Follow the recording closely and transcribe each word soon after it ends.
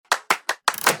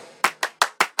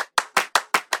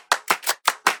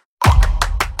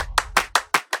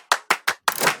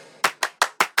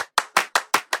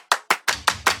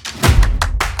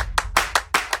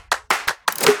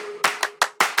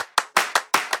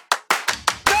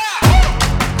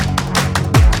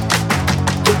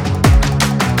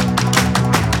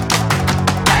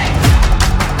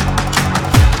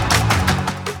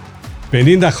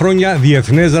50 χρόνια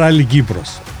Διεθνές Ράλλυ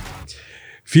Κύπρος.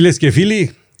 Φίλες και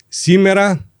φίλοι,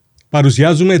 σήμερα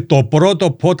παρουσιάζουμε το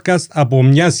πρώτο podcast από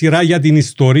μια σειρά για την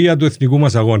ιστορία του εθνικού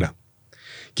μας αγώνα.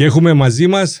 Και έχουμε μαζί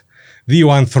μας δύο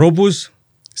ανθρώπους,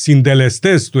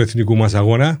 συντελεστές του εθνικού μας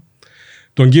αγώνα,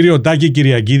 τον κύριο Τάκη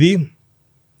Κυριακίδη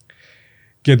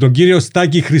και τον κύριο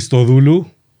Στάκη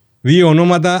Χριστοδούλου, δύο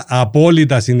ονόματα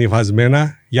απόλυτα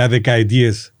συνυφασμένα για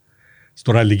δεκαετίες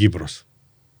στο Ράλλυ Κύπρος.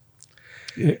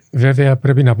 Βέβαια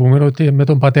πρέπει να πούμε ότι με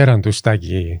τον πατέρα του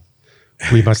Στάκη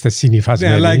που είμαστε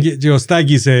συνυφασμένοι. Ναι, αλλά και ο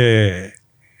Στάκης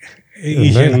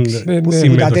είχε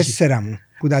συμμετοχή.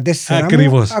 Που τα τέσσερα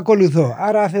μου ακολουθώ.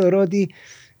 Άρα θεωρώ ότι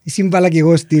σύμβαλα και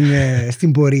εγώ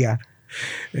στην πορεία.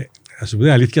 Ας σου πω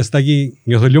την αλήθεια, Στάκη,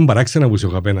 νιώθω λίγο παράξενα που είσαι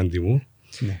απέναντι μου.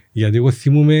 Ναι. Γιατί εγώ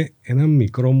θυμούμαι ένα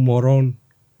μικρό μωρό,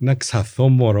 ένα ξαθό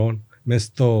μωρό μες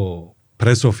στο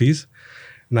press office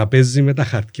να παίζει με τα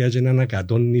χαρτιά και να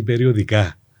ανακατώνει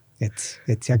περιοδικά.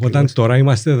 Έτσι Όταν τώρα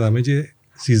είμαστε εδώ και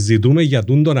συζητούμε για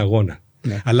τον αγώνα.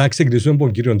 Ναι. Αλλά ξεκινήσουμε από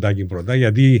τον κύριο Τάκη πρώτα,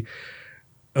 γιατί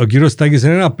ο κύριος Τάκης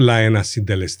δεν είναι απλά ένας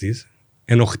συντελεστής,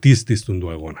 είναι ο χτίστης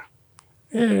του αγώνα.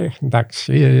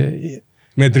 Εντάξει.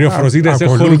 Με τριοφροσίτες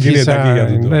έχουν γίνει Τάκη για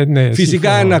τούτο. Ναι,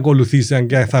 φυσικά να ακολουθήσαν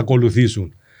και θα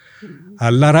ακολουθήσουν.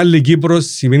 Αλλά Ράλλυ Κύπρος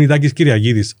σημαίνει Τάκης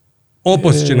Κυριακίδης.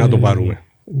 Όπως και να το πάρουμε.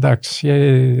 Εντάξει.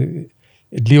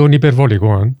 Λίγο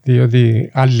υπερβολικό, διότι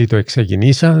άλλοι το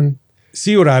ξεκινήσαν.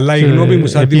 Σίγουρα, αλλά η γνώμη μου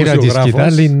σαν δημοσιογράφος. Πήρα τη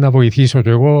σκητάλη να βοηθήσω και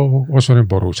εγώ όσο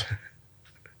μπορούσα.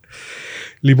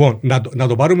 Λοιπόν, να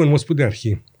το πάρουμε όμως που την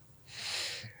αρχή.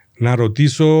 Να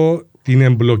ρωτήσω την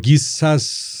εμπλοκή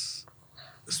σας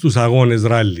στους αγώνες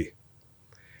Ράλλυ.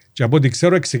 Και από ό,τι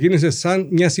ξέρω ξεκίνησε σαν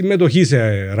μια συμμετοχή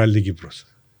σε Ράλλυ Κύπρος.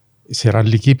 Σε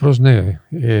Ράλλυ Κύπρος, ναι.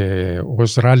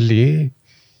 Ως Ράλλυ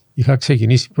είχα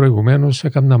ξεκινήσει προηγουμένως,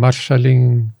 έκανα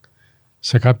μάρσαλινγκ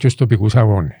σε κάποιους τοπικούς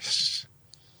αγώνες.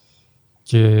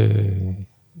 Και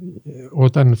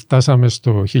όταν φτάσαμε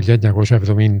στο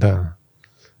 1970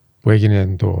 που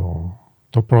έγινε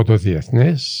το πρώτο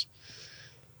διεθνές,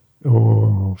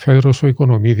 ο Πέτρος ο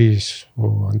Οικονομίδης,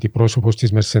 ο αντιπρόσωπος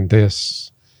της Μερσεντές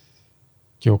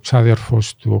και ο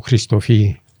ξάδερφος του ο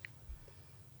Χριστοφή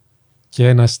και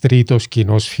ένας τρίτος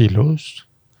κοινός φίλος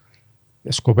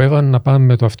σκοπεύαν να πάμε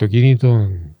με το αυτοκίνητο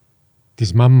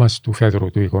της μάμας του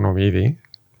Πέτρου του Οικονομίδη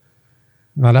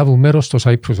να λάβουν μέρος στο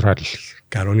Cyprus Rally.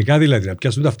 Κανονικά δηλαδή, να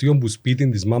πιάσουν το αυτοκίνητο που σπίτι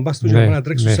της μάμπας του και να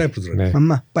τρέξουν στο Cyprus Rally. Ναι.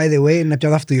 Μαμά, by the way, να πιάσω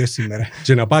το αυτοκίνητο σήμερα.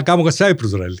 Και να πάω κάμω στο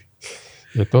Cyprus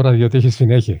Rally. Τώρα διότι έχει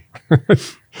συνέχεια.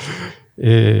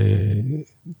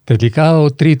 Τελικά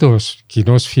ο τρίτος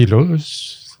κοινός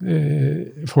φίλος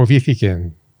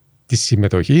φοβήθηκε τη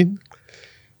συμμετοχή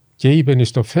και είπε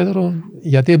στον Πέτρο,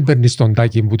 γιατί δεν παίρνεις τον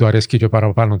Τάκη που του αρέσει και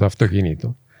παραπάνω το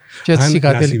αυτοκίνητο.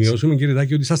 Να σημειώσουμε, κύριε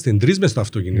Τάκη, ότι είσαστε τρεις μες στο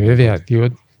αυτοκίνητο. Βέβαια,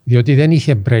 διότι δεν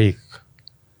είχε break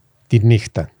τη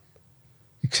νύχτα.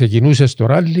 Ξεκινούσε στο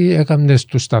Ράλλυ, έκανε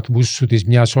τους σταθμούς σου της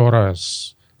μιας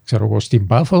ώρας, ξέρω εγώ, στην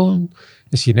Πάφο,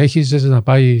 συνέχιζες να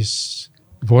πάει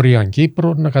Βόρεια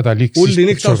Κύπρο, να καταλήξεις όλη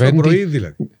νύχτα στο πρωί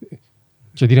δηλαδή.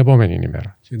 Και την επόμενη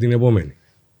ημέρα. Και την επόμενη.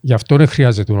 Γι' αυτό δεν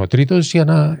χρειάζεται ο τρίτος για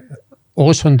να,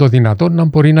 όσον το δυνατόν, να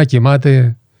μπορεί να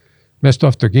κοιμάται μέσα στο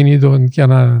αυτοκίνητο για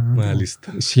να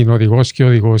συνοδηγός και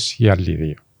οδηγός οι άλλοι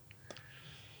δύο.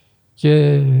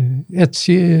 Και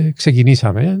έτσι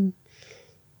ξεκινήσαμε.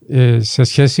 Σε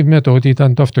σχέση με το ότι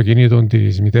ήταν το αυτοκίνητο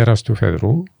της μητέρας του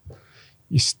Πέτρου,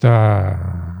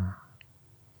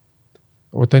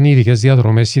 όταν οι ειδικές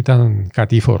διαδρομές ήταν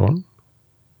κατήφορον,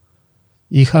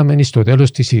 είχαμε στο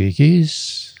τέλος της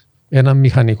ειδικής έναν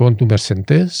μηχανικό του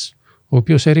Μερσεντές, ο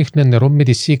οποίος έριχνε νερό με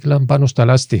τη σύκλα πάνω στα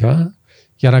λάστιχα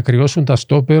για να κρυώσουν τα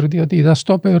στόπερ, διότι τα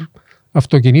στόπερ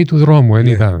αυτοκινήτου δρόμου δεν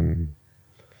ήταν.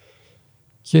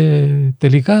 Και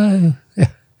τελικά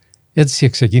έτσι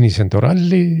ξεκίνησε το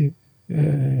Ράλλυ.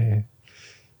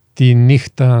 Τη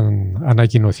νύχτα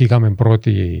ανακοινωθήκαμε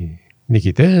πρώτοι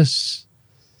νικητές,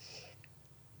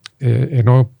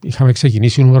 ενώ είχαμε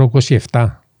ξεκινήσει νούμερο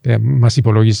 27, μας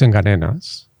υπολόγιζε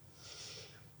κανένας.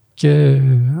 Και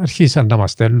αρχίσαν να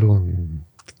μας στέλνουν,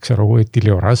 ξέρω εγώ,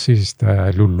 τηλεοράσεις,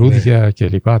 τα λουλούδια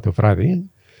κλπ. Το βράδυ.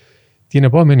 Την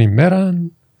επόμενη μέρα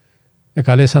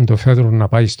καλέσαν τον Πέτρο να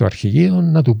πάει στο αρχηγείο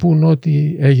να του πούν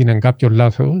ότι έγινε κάποιο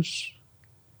λάθος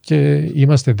και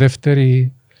είμαστε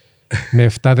δεύτεροι με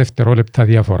 7 δευτερόλεπτα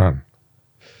διαφορά.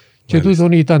 Και τούτο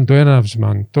ήταν το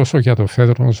έναυσμα τόσο για τον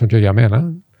Πέτρο όσο και για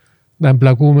μένα να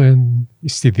εμπλακούμε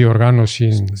στη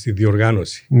διοργάνωση. Στη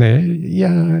διοργάνωση. Ναι,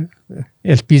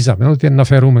 ελπίζαμε ότι να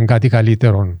φέρουμε κάτι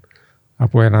καλύτερο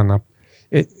από έναν.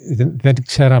 Δεν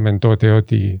ξέραμε τότε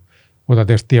ότι όταν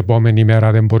έρθει η επόμενη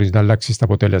μέρα δεν μπορείς να αλλάξεις τα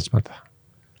αποτελέσματα.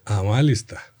 Α,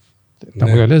 μάλιστα. Τα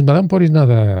αποτελέσματα μπορείς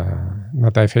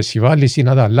να τα εφεσιβάλεις ή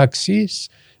να τα αλλάξεις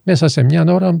μέσα σε μια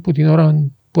ώρα που την ώρα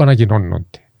που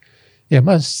ανακοινώνονται.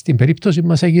 Εμάς στην περίπτωση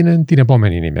μας έγινε την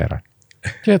επόμενη ημέρα.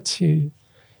 Και έτσι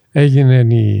έγινε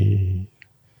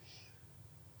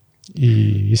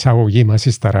η εισαγωγή μας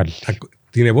στα ράλι.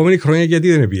 Την επόμενη χρονιά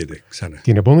γιατί δεν πήγατε ξανά?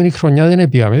 Την επόμενη χρονιά δεν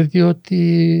πήγαμε διότι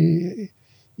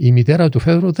η μητέρα του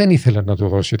Πέτρου δεν ήθελε να του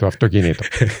δώσει το αυτοκίνητο.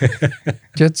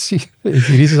 Και έτσι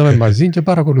γυρίσαμε μαζί και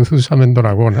παρακολουθούσαμε τον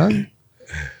αγώνα.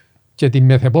 Και την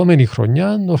μεθεπόμενη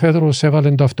χρονιά ο Πέτρος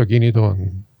έβαλε το αυτοκίνητο,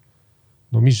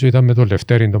 νομίζω ήταν με το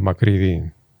Λευτέρη τον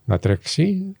Μακρύδη να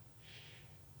τρέξει,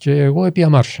 και εγώ έπια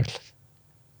Μάρσαλ.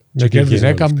 Με τη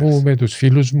γυναίκα μου, με τους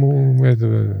φίλους μου.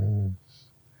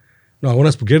 Ο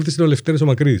αγώνας που κέρδισε είναι ο Λευτέρης ο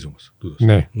Μακρύδης όμως.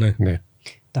 Ναι.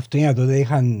 Τα αυτοκίνητα τότε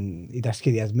ήταν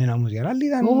σχεδιασμένα όμως για ράλι,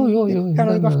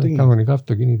 ήταν κανονικά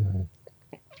αυτοκίνητα.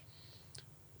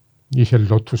 Είχε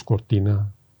λότους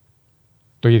κορτίνα,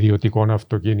 το ιδιωτικό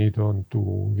αυτοκίνητο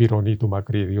του Βιρονή του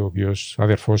Μακρύδη, ο οποίος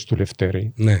αδερφός του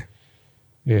Λευτέρη. Ναι.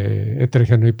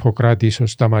 Έτρεχε ο Ιπποκράτης ο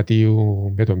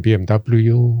Σταματίου με τον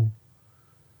BMW.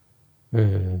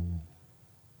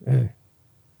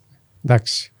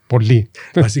 Εντάξει, πολύ.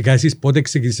 Βασικά εσείς πότε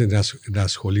ξεκίνησατε να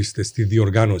ασχολείστε στη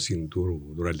διοργάνωση του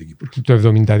Ράλλυ Κύπρος?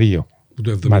 Το 1972.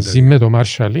 Μαζί με το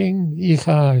Μάρσαλινγκ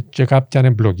είχα και κάποια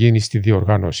εμπλοκή στη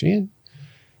διοργάνωση,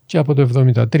 και από το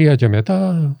 1973 και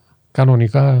μετά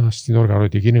κανονικά στην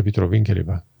Οργανωτική Επιτροπή κλπ.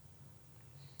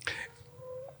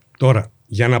 Τώρα,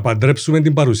 για να παντρέψουμε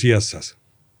την παρουσία σας.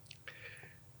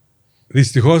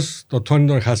 Δυστυχώς το Τόνι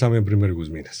τον χάσαμε πριν μερικούς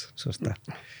μήνες. Σωστά.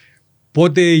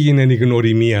 Πότε έγινε η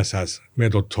γνωριμία σας με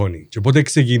το Τόνι και πότε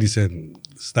ξεκίνησε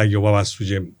Στάκη ο παπάς σου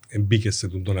και μπήκε σε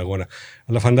τον αγώνα?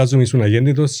 Αλλά φαντάζομαι ήσουν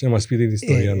αγέννητος και να μας πείτε την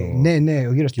ιστορία. Ναι,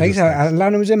 ο κύριος Τάκης, αλλά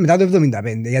νομίζω μετά το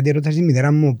 1975, γιατί ρωτάς τη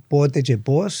μητέρα μου πότε και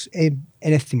πώς,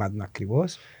 δεν θυμάμαι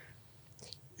ακριβώς.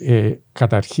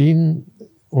 Καταρχήν,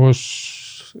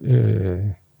 ως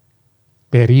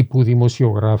περίπου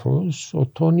δημοσιογράφος, ο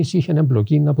Τόνις είχε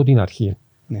εμπλοκή από την αρχή.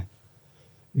 Ναι.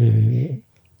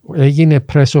 Έγινε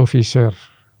press officer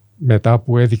μετά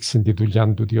που έδειξε τη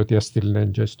δουλειά του, διότι έστειλε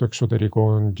και στο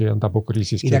εξωτερικό και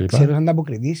ανταποκρίσεις κλπ. Ήταν ξέρος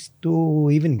ανταποκριτής του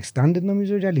Evening Standard,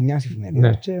 νομίζω, για άλλη μιας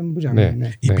εφημερίδας. Ναι.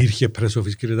 Υπήρχε press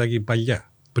office, κύριε Τάκη,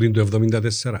 παλιά, πριν το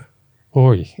 1974?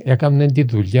 Όχι. Έκανε τη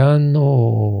δουλειά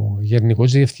ο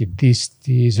γενικός διευθυντής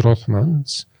της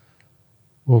Rothmans,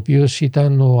 ο οποίος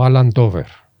ήταν ο Άλαν Τόβερ.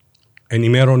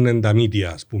 Ενημέρωνε τα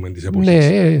μίδια, ας πούμε, της εποχής.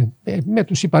 Ναι, με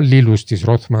τους υπαλλήλους της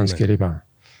Rothmans κλπ.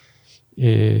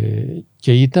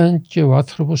 Και ήταν και ο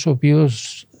άνθρωπος ο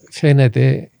οποίος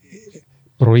φαίνεται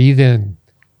προείδε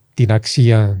την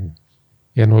αξία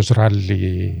ενός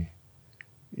ράλι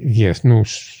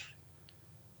διεθνούς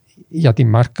για τη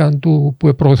μάρκα του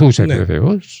που προωθούσε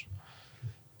βεβαίως,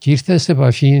 και ήρθε σε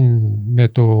επαφή με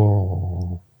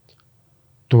το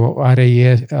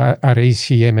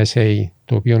RAC-MSA,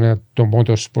 το οποίο είναι το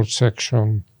Motorsport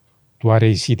Section του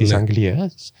RAC της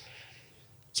Αγγλίας,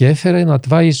 και έφερε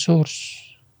advisors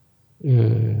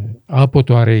από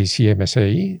το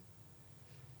RAC-MSA,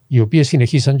 οι οποίες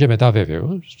συνεχίσαν και μετά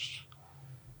βεβαίως,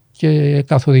 και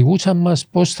καθοδηγούσαν μας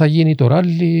πώς θα γίνει το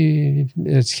ράλι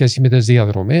σε σχέση με τις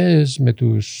διαδρομές,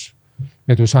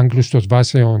 με τους Άγγλους των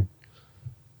βάσεων,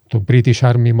 το British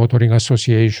Army Motoring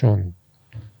Association,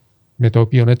 με το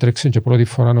οποίο έτρεξε και πρώτη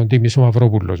φορά ο Τίμης ο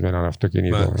Μαυρόπουλος με έναν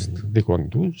αυτοκίνητο δικό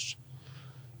τους.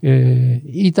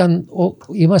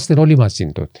 Είμαστε όλοι μαζί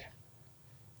τότε.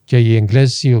 Και οι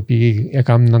Εγγλέζοι οι οποίοι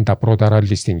έκαναν τα πρώτα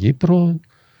ράλι στην Κύπρο,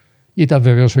 ήταν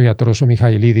βεβαίως ο γιατρός ο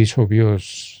Μιχαηλίδης, ο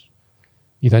οποίος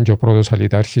ήταν και ο πρώτος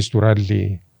αλητάρχης του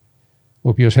ράλι, ο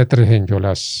οποίος έτρεχε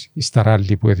κιόλας στα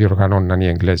ράλι που διοργανώναν οι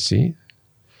Εγγλέζοι.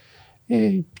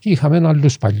 Είχαμε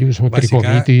άλλους παλιούς, ο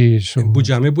Τρικομίτης.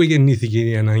 Βασικά, που γεννήθηκε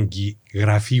η ανάγκη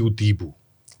γραφείου τύπου.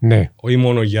 Ναι. Όχι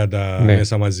μόνο για τα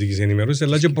μέσα μαζικής ενημέρωσης,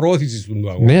 αλλά και προώθησης του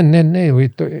αγώνα. Ναι.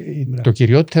 Το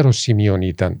κυριότερο σημείο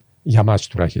ήταν, για μας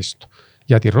τουλάχιστον,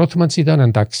 για τη Rothmans ήταν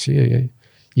εντάξει,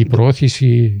 η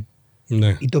προώθηση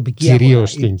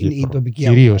κυρίως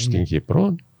στην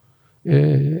Κύπρο.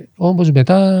 Όμως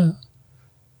μετά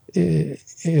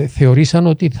θεωρήσαν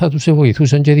ότι θα τους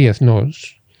βοηθούσαν και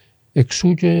διεθνώς.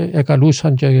 Εξού και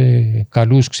εκαλούσαν και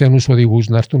καλούς ξένους οδηγούς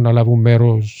να έρθουν να λάβουν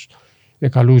μέρος.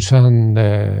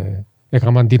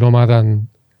 Έκαναν την ομάδα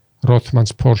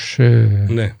Rothmans Porsche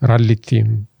Rally Team.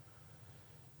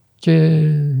 Και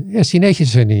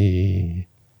συνέχισε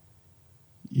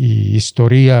η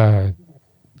ιστορία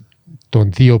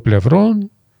των δύο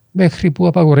πλευρών μέχρι που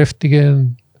απαγορεύτηκε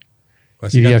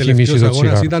η διαφήμιση των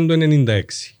τσιγάρων. Ήταν το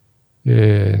 1996.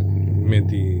 Με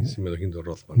τη συμμετοχή των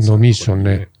Rothmans.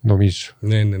 Νομίζω.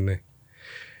 Ναι.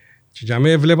 Και για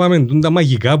μένα βλέπαμε τα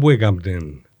μαγικά που έκαμε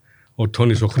ο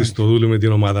Τόνης ο Χριστοδούλου με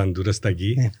την ομάδα του, ρε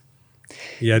Στάκη.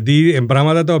 Γιατί είναι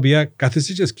πράγματα τα οποία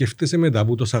κάθεσαι και σκέφτεσαι μετά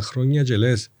από τόσα χρόνια και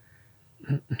λες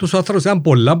τους άνθρωπους ήταν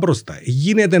πολλά μπροστά.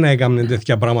 Γίνεται να έκαναν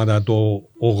τέτοια πράγματα το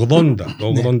 80, το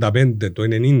 85, το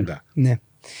 90. Ναι.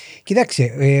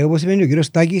 Κοίταξε, όπως είπε ο κύριος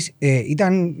Στάκης,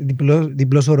 ήταν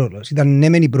διπλός ο ρόλος. Ήταν ναι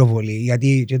μεν η προβολή,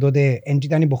 γιατί και τότε δεν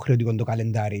ήταν υποχρεωτικό το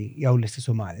καλεντάρι για όλες τις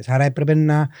ομάδες. Άρα έπρεπε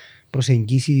να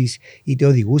προσεγγίσεις είτε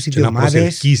οδηγούς είτε ομάδες. Και να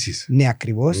προσελκύσεις. Ναι,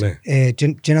 ακριβώς. Ναι.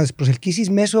 Και να τις προσελκύσεις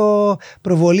μέσω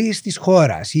προβολής της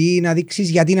χώρας ή να δείξεις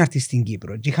γιατί να έρθεις στην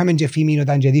Κύπρο. Και είχαμε και φήμη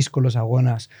όταν ήταν δύσκολος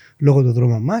αγώνας λόγω του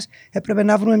δρόμου μας, έπρεπε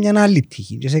να βρούμε μια άλλη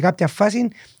τύχη. Και σε κάποια φάση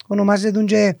ονομάζεται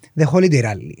και The Holiday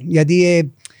Rally.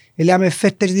 Γιατί λέμε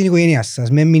φέρτε την οικογένειά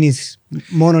σας, μην μείνεις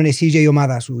μόνο εσύ και η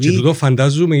ομάδα σου. Και τούτο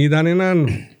φαντάζομαι ήταν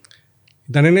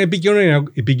ένα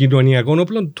επικοινωνιακό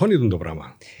όπλο τόνιτον το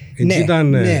πράγμα. Έτσι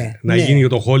ήταν να γίνει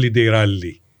το Holiday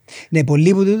Rally. Ναι, πολλοί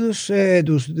από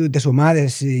τις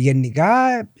ομάδες γενικά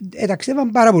ταξίδευαν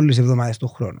πάρα πολλές εβδομάδες το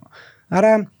χρόνο.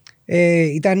 Άρα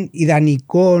ήταν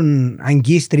ιδανικό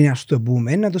αγκίστρι, να σου το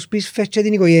πούμε, να τους πεις φέρτε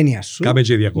την οικογένεια σου.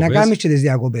 Να κάνεις και τις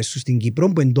διακοπές σου στην Κύπρο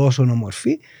που είναι τόσο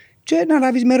όμορφη. Και να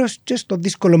λάβεις μέρος και στο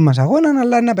δύσκολο μας αγώνα,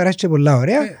 αλλά να περάσεις και πολλά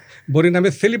ωραία. Μπορεί να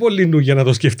με θέλει πολύ νου για να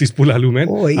το σκεφτείς που λαλούμε,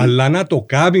 αλλά να το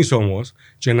κάνεις όμως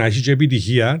και να έχεις και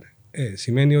επιτυχία,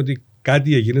 σημαίνει ότι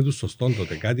κάτι έγινε του σωστό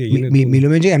τότε.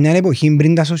 Μιλούμε και για μια εποχή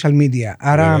πριν τα social media.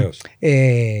 Άρα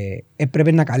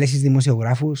έπρεπε να καλέσεις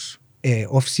δημοσιογράφους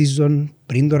off-season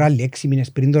πριν το ράλι, 6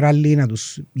 μήνες πριν το ράλι, να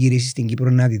τους γυρίσεις στην Κύπρο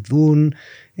να τη δουν,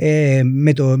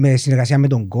 με συνεργασία με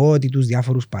τον Κώτη, τους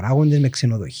διάφορους παράγοντες, με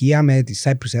ξενοδοχεία, με τη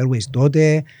Cyprus Airways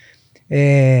τότε,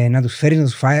 να τους φέρεις,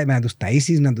 να τους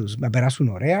ταΐσεις, να περάσουν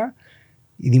ωραία.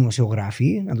 Οι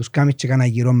δημοσιογράφοι, να τους κάνεις και κάνα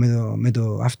γύρω με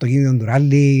το αυτοκίνητο του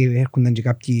ράλι, έρχονταν και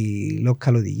κάποιοι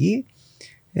local οδηγοί,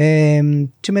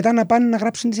 και μετά να πάνε να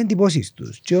γράψουν τις εντυπώσεις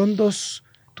τους. Και όντως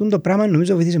το πράγμα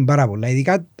νομίζω βοηθήσε πάρα πολλά.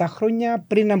 Ειδικά τα χρόνια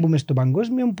πριν να μπούμε στο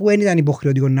παγκόσμιο, που δεν ήταν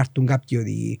υποχρεωτικό να έρθουν κάποιοι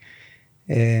οδηγοί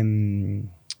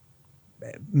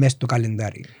μέσα στο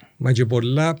καλεντάρι. Μα και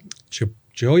πολλά,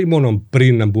 και όχι μόνο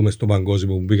πριν να μπούμε στο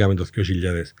παγκόσμιο που μπήκαμε το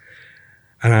 2000.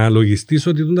 Αν αναλογιστείς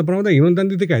ότι τα πράγματα γίνονταν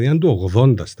τη δεκαετία του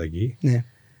 80 στα εκεί. Ναι.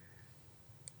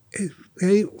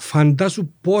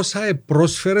 Φαντάσου πόσα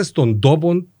πρόσφερε στον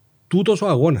τόπο τούτος ο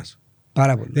αγώνας.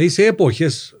 Πάρα πολύ. Δηλαδή σε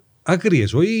εποχές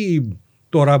ακρίες, όχι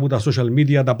τώρα που τα social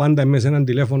media τα πάντα μέσα σε έναν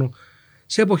τηλέφωνο,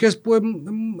 σε εποχές που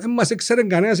μας έξερε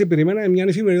κανένας, περιμέναμε μια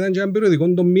εφημερίδα και έναν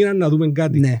περιοδικό τον μήνα να δούμε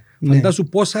κάτι. Ναι, φαντάσου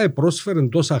πόσα πρόσφερε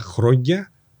τόσα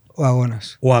χρόνια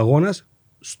ο αγώνας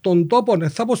στον τόπο,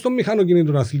 θα πω στον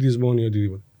μηχανοκίνητο αθλητισμό ή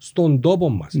οτιδήποτε, στον τόπο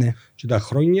μας. Ναι. Και τα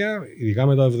χρόνια, ειδικά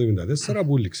μετά το 1974,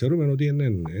 που όλοι ξέρουμε ότι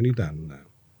δεν ήταν.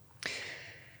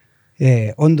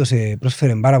 Όντως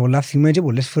πρόσφερε πάρα πολλά. Θυμάμαι και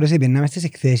πολλές φορές επεννάμε στις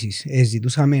εκθέσεις.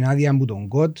 Ζητούσαμε άδεια από τον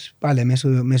ΚΟΤ, πάλι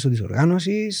μέσω της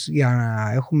οργάνωσης, για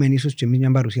να έχουμε ίσως και εμείς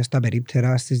μια παρουσία στα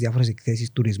περίπτερα στις διάφορες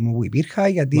εκθέσεις τουρισμού που υπήρχα,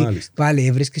 γιατί πάλι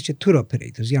έβρισκες και tour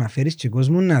operators για να φέρεις και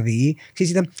κόσμο να δει.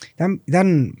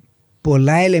 Ήταν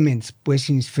πολλά elements που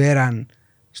συνεισφέραν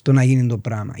στο να γίνει το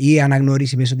πράγμα. Ή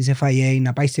αναγνώριση μέσω της FIA,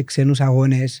 να πάει σε ξένους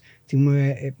αγώνες.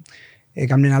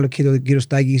 Έκαμε άλλο και το κύριο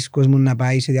Στάκης κόσμο να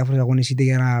πάει σε διάφορες αγώνες, είτε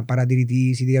για να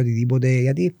παρατηρητής είτε για οτιδήποτε.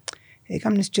 Γιατί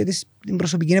έκαμε και την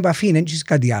προσωπική επαφή, δεν ξέρεις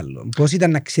κάτι άλλο. Πώς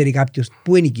ήταν να ξέρει κάποιος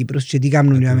πού είναι η Κύπρος και τι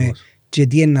κάνουν και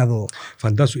τι είναι να δω.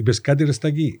 Φαντάσου, είπες κάτι ρε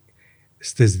Στάκη,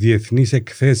 στις διεθνείς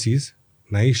εκθέσεις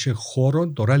να είσαι χώρο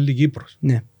το Ράλλυ Κύπρος.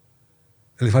 Ναι.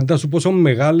 Δηλαδή φαντάσου πόσο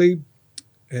μεγάλη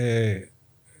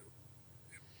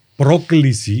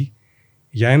πρόκληση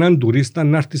για έναν τουρίστα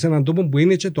να έρθει σε έναν τόπο που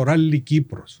είναι και το Ράλλυ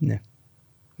Κύπρος. Ναι.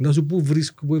 Φαντάσου πού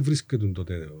βρίσκεται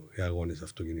τότε οι αγώνες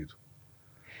αυτοκινήτου.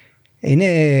 Είναι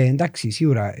εντάξει,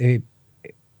 σίγουρα.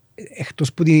 Εκτός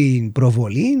από την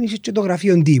προβολή, είναι και το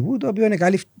γραφείο τύπου, το οποίο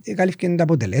εκάλυφε τα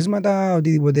αποτελέσματα,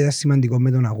 οτιδήποτε ήταν σημαντικό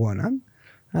με τον αγώνα.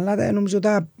 Αλλά νομίζω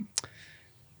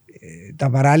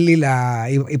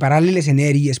οι παράλληλες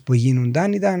ενέργειες που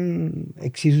γίνονταν ήταν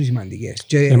εξίσου σημαντικές.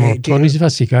 Ο Τόνης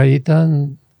βασικά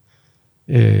ήταν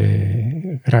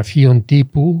γραφείο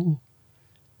τύπου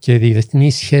και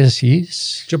διεθνείς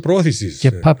σχέσεις και πρόθεσης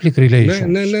και public relations.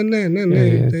 Ναι.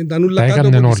 Ήταν όλα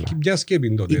κάτω από τη σκυπιά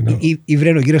σκέπη τότε.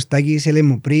 Ήβρε ο κύριος Τάκης,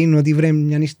 έλεγε πριν ότι ήβρε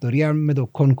μια ιστορία με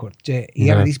το Concord και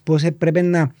για να δεις πώς έπρεπε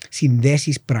να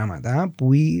συνδέσεις πράγματα που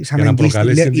σαν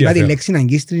αγκίστρι. Είπα τη λέξη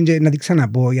αγκίστρι και να την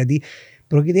ξαναπώ, γιατί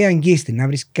πρόκειται για αγκίστρι, να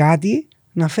βρεις κάτι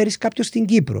να φέρεις κάποιος στην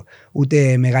Κύπρο.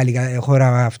 Ούτε μεγάλη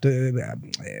χώρα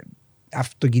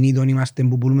αυτοκινήτων είμαστε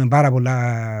που πουλούμε πάρα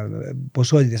πολλά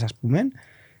ποσότητες, ας πούμε.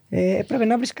 έπρεπε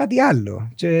να βρεις κάτι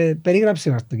άλλο. Και περίγραψε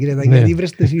μας το, κύριε Τάκη, γιατί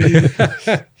βρες το εσύ.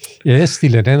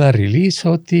 Έστειλε ένα release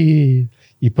ότι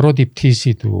η πρώτη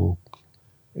πτήση του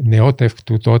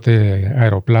νεότευκτου τότε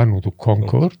αεροπλάνου του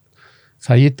Concorde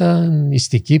θα ήταν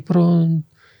στην Κύπρο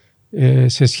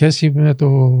σε σχέση με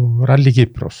το Ράλλυ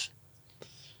Κύπρος.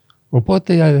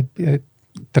 Οπότε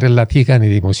τρελαθήκαν οι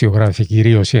δημοσιογράφοι,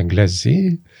 κυρίως οι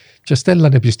Εγγλέζοι, και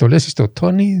στέλναν επιστολές στο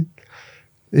Τόνι.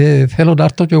 Θέλω να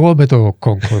έρθω κι εγώ με το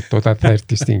Concorde όταν θα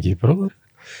έρθει στην Κύπρο.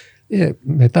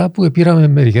 Μετά που πήραμε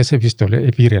μερικές επιστολές,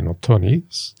 πήρε ο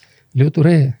Τόνις, λέω του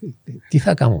ρε, τι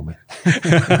θα κάνουμε,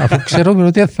 αφού ξέρουμε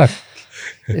ότι θα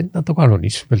να το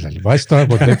κανονίσουμε. Βάζει το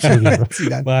αποτέψω.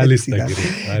 Μάλιστα,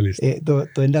 κύριε.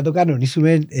 Το να το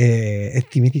κανονίσουμε,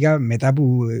 θυμήθηκα μετά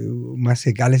που μας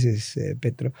κάλεσες,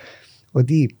 Πέτρο,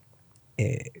 ότι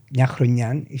μια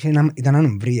χρονιά ήταν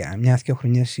ανομβρία, μια-δυο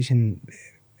χρονιές είχε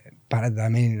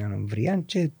παραταμένη ανομβρία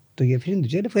και το γεφύρι του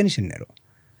Τζέλεφου ένισε νερό.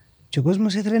 Και ο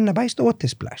κόσμος ήθελε να πάει στο water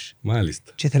splash.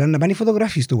 Μάλιστα. Και ήθελαν να πάνε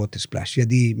φωτογραφίες στο water splash,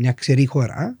 γιατί μια ξερή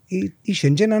χώρα είχε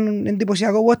και έναν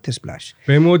εντυπωσιακό water splash.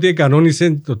 Πέμε ότι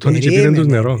κανόνισε το Τόνι και πήραν τους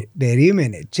νερό.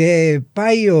 Περίμενε. Και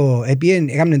πάει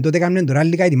τότε έκαναν το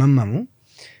Ράλλυ τη μάμα μου,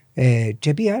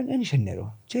 και πήγαν, δεν είχε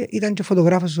νερό. Και ήταν και ο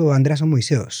φωτογράφος ο Ανδρέας ο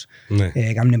Μωυσέος.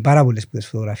 Έκαναν πάρα πολλές σπουδές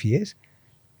φωτογραφίες.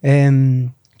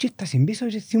 Και ήρθα πίσω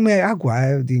και θυμούμε,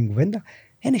 άκουα την κουβέντα,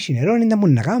 δεν έχει νερό, δεν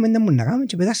μπορούμε να κάνουμε,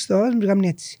 και πετάσεις στο βάζουμε και κάνουμε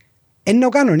έτσι. Ενώ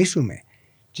κανονίσουμε.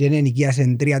 Και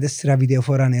ενοικίασαν 3-4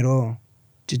 βιντεοφόρα νερό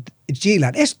και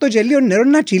ήλαν. Έστω και λίγο νερό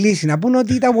να τσιλήσει, να πούνε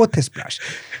ότι ήταν water splash.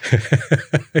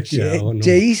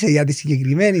 Και είσαι για τη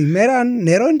συγκεκριμένη ημέρα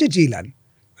νερό και τσίλαν.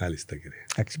 Μάλιστα, κύριε.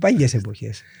 Εντάξει, παλιές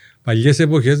εποχές. Παλιές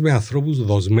εποχές με ανθρώπους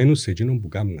δοσμένους σε εκείνον που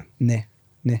κάμναν. Ναι.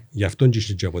 Γι' αυτόν και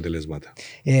είχε αποτελέσματα.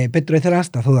 Πέτρο, ήθελα να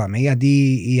σταθώ δάμε,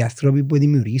 γιατί οι άνθρωποι που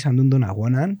δημιουργήσαν τον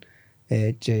αγώνα,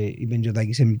 και είπαν και ο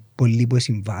Τάκης, πολλοί που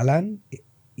συμβάλλαν,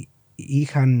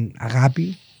 είχαν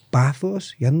αγάπη,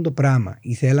 πάθος για αυτό το πράγμα.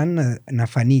 Ήθελαν να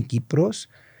φανεί η Κύπρος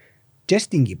και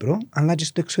στην Κύπρο, αλλά και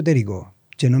στο εξωτερικό.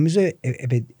 Και νομίζω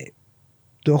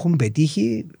το έχουν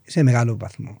πετύχει σε μεγάλο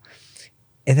βαθμό.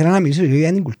 Ήθελα να μιλήσω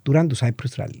για την κουλτούρα του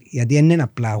Cyprus Rally, γιατί δεν είναι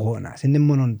απλά αγώνας, δεν είναι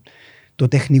μόνο το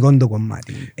τεχνικό το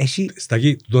κομμάτι.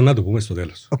 Στάκη, το να το πούμε στο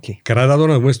τέλος. Κράτα το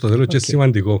να το πούμε στο τέλος και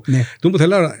σημαντικό. Το που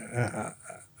θέλω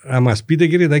να μας πείτε,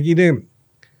 κύριε Τάκη, είναι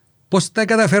πώς τα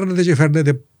καταφέρνετε και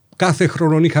φέρνετε. Κάθε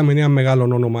χρόνο είχαμε ένα μεγάλο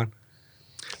όνομα.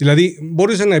 Δηλαδή,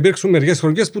 μπορούσε να υπήρξουν μερικές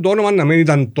χρονιές που το όνομα να μην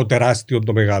ήταν το τεράστιο,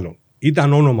 το μεγάλο.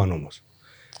 Ήταν όνομα όμως.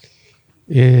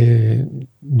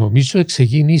 Νομίζω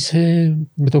ξεκίνησε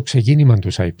με το ξεκίνημα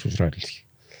του Cyprus Rally.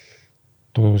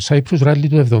 Το Cyprus Rally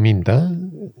του 1970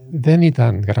 δεν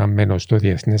ήταν γραμμένο στο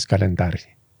διεθνές καλεντάρι.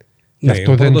 Ναι,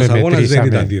 ο πρώτος αγώνας δεν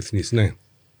ήταν διεθνής, ναι.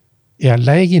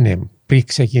 Αλλά έγινε πριν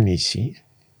ξεκινήσει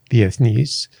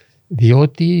διεθνής,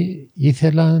 διότι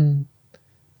ήθελαν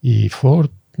οι Ford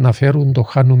να φέρουν το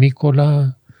Χάνου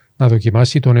Μίκολα να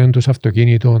δοκιμάσει το νέο τους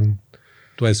αυτοκίνητο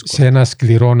σε ένα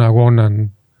σκληρό αγώνα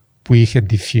που είχε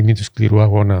τη φήμη του σκληρού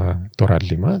αγώνα το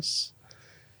ράλι μας.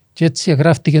 Και έτσι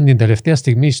γράφτηκε την τελευταία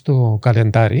στιγμή στο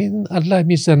καλεντάρι, αλλά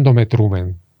εμείς δεν το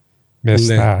μετρούμε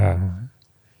μέσα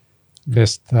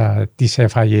της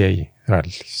FIA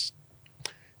ράλις.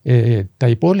 Τα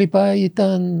υπόλοιπα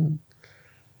ήταν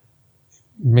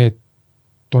με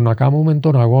το να κάνουμε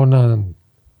τον αγώνα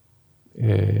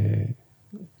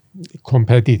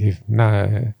competitive,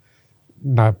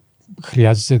 να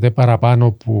χρειάζεται παραπάνω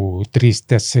από 3-4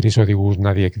 οδηγούς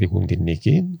να διεκδικούν την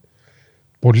νίκη.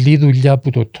 Πολλή δουλειά που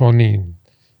το Τόνι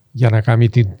για να κάνει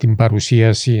την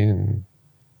παρουσίαση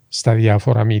στα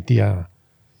διάφορα μύτια,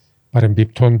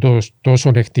 παρεμπιπτόντως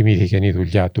τόσο εκτιμήθηκε η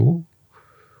δουλειά του,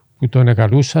 που τον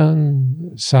εγκαλούσαν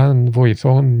σαν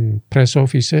βοηθόν press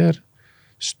officer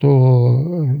στο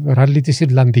ράλι της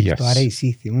Ιρλανδίας. Το RAC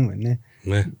θυμούμε,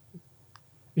 ναι.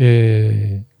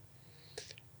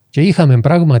 Και είχαμε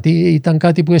πράγματι, ήταν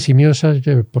κάτι που σημείωσα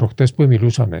και προχτές που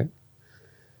μιλούσαμε,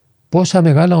 πόσα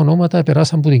μεγάλα ονόματα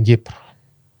περάσαν από την Κύπρο.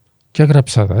 Και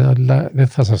έγραψα τα, αλλά δεν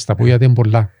θα σας τα πω γιατί είναι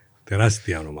πολλά.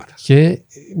 Τεράστια ονόματα. Και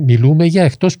μιλούμε για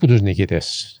εκτός που τους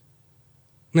νικητές.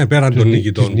 Ναι, πέραν των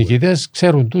νικητών. Τους νικητές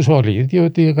ξέρουν τους όλοι,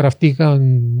 διότι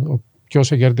γραφτήκαν ποιος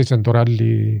κέρδισε το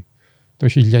ράλι το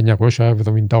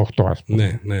 1978, ας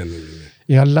πούμε. Ναι.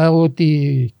 Αλλά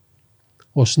ότι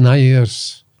ο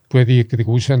Σνάιερς που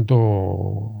διεκδικούσε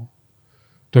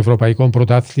το ευρωπαϊκό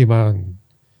πρωτάθλημα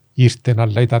ήρθε,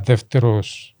 αλλά ήταν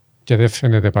δεύτερος και δεν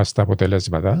φαίνεται πας στα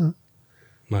αποτελέσματα.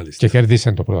 Μάλιστα. Και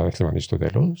κέρδισε το πρωτάθλημα στο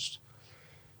τέλος.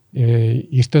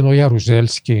 Ήρθε ο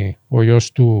Ιαρουζέλσκι, ο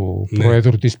γιος του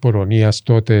Προέδρου της Πολωνίας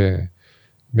τότε,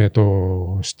 με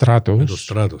το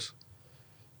Στράτος.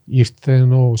 ήρθε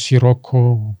ο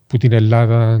Σιρόκο που την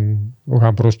Ελλάδα, ο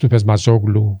γαμπρός του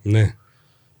Πεσμαζόγλου. Ναι.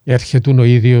 Έρχεται ο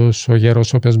ίδιος ο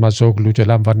γέρος ο Πεσμαζόγλου και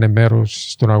λάμβανε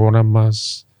μέρος στον αγώνα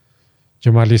μας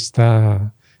και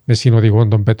μάλιστα με συνοδηγόν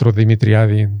τον Πέτρο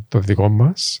Δημητριάδη, τον δικό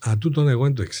μας. Α, τούτον εγώ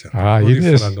δεν το ήξερα. Πρώτη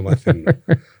φορά το μαθαίνω.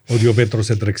 Ότι ο Πέτρος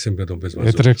έτρεξε με τον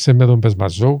Πεσμαζόγλου. Έτρεξε με τον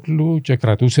Πεσμαζόγλου και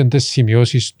κρατούσε τις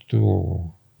σημειώσεις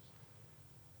του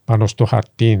πάνω στο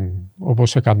χαρτί,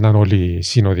 όπως έκαναν όλοι οι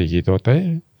συνοδηγοί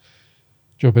τότε.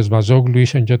 Και ο Πεσμαζόγλου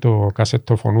είχε και το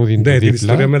κασετοφωνούδι του δίπλα. Ναι, την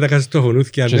ιστορία με τα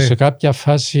κασετοφωνούθηκια, και σε κάποια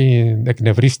φάση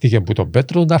εκνευρίστηκε που τον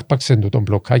Πέτρο, άρπαξε του τον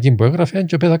μπλοκάκι που έγραφε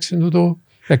και πέταξε του το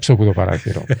έξω από το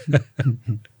παράθυρο.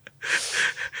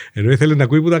 Ενώ ήθελε να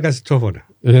ακούει που τα κασετόφωνα.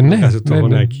 Ναι,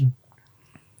 κασετοφωνάκι.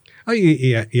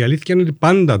 Η αλήθεια είναι ότι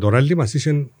πάντα το ράλι μας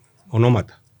είχε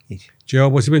ονόματα. Και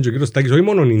όπως είπε και ο κύριος Στάκης, όχι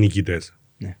μόνο οι νικητές.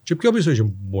 Και πιο πίσω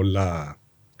είχε πολλά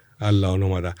άλλα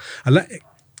ονόματα. Αλλά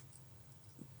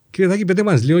κύριε Τάκη, πέτε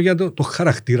μας λίγο για το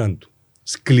χαρακτήρα του.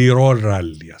 Σκληρό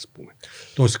ράλι, ας πούμε.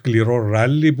 Το σκληρό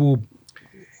ράλι που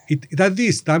ήταν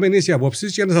διστάμενες οι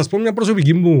απόψεις. Για να σας πω μια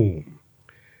προσωπική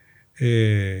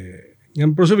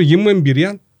μου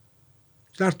εμπειρία,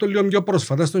 θα έρθω λίγο πιο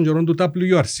πρόσφατα στον καιρό του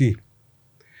WRC.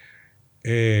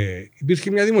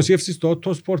 Υπήρχε μια δημοσίευση στο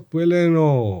Autosport που έλεγε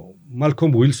ο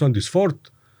Μάλκομ Βίλσον της Ford,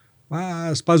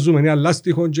 σπάζουμε ένα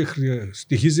λάστιχο και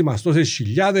στοιχίζει μας τόσες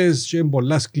χιλιάδες και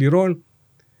πολλά σκληρών.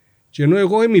 Και ενώ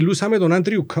εγώ μιλούσα με τον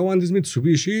Άντριου Κάουαν της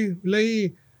Mitsubishi,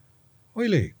 λέει, όχι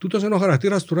λέει, τούτος είναι ο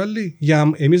χαρακτήρας του ράλι,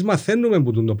 για εμείς μαθαίνουμε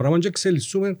που το πράγμα και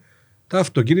εξελισσούμε τα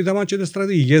αυτοκίνητα μας και τις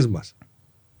στρατηγικές μας.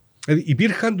 Δηλαδή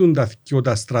υπήρχαν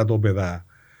τα στρατόπεδα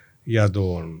για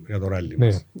το ράλι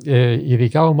μας.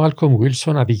 Ειδικά ο Μάλκομ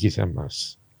Βίλσον αδίκησε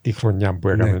μας τη χρονιά που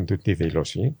έκαμε τη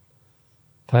δήλωση.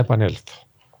 Θα επανέλθω.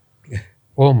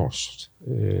 Όμως,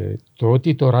 το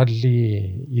ότι το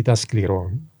ράλι ήταν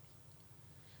σκληρό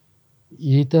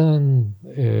ήταν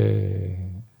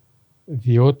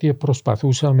διότι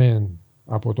προσπαθούσαμε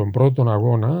από τον πρώτο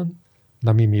αγώνα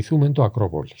να μιμηθούμε το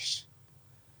Ακρόπολης,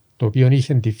 το οποίο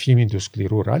είχε τη φήμη του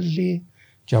σκληρού ράλι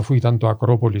και αφού ήταν το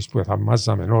Ακρόπολης που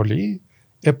θαυμάζαμε όλοι,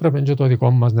 έπρεπε και το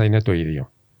δικό μας να είναι το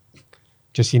ίδιο.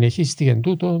 Και συνεχίστηκε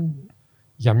τούτο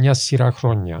για μια σειρά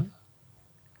χρόνια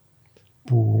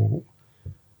που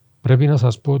πρέπει να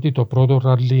σας πω ότι το πρώτο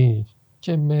ράλι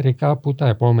και μερικά από τα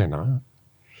επόμενα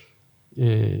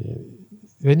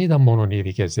δεν ήταν μόνο οι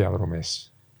ειδικές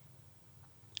διαδρομές.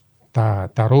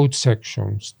 Τα road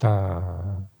sections,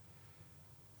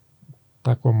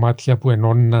 τα κομμάτια που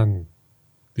ενώναν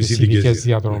τις ειδικές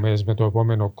διαδρομές με το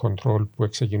επόμενο control που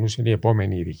ξεκινούσε η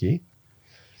επόμενη ειδική,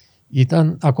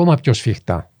 ήταν ακόμα πιο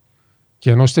σφιχτά.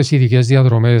 Και ενώ στις ειδικές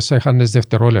διαδρομές έχανες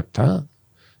δευτερόλεπτα,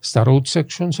 στα road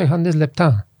sections έχανες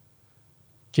λεπτά.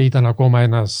 Και ήταν ακόμα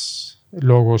ένας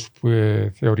λόγος που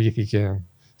θεωρήθηκε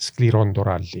σκληρό το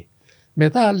ράλι.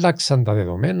 Μετά αλλάξαν τα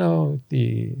δεδομένα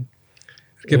ότι...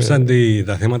 Έρκεψαν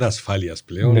τα θέματα ασφάλειας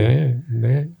πλέον.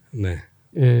 Ναι.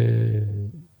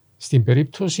 Στην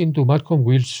περίπτωση του Μάλκομ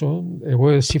Βίλσον,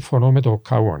 εγώ συμφωνώ με το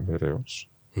Κάουαν βεβαίως.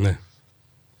 Ναι.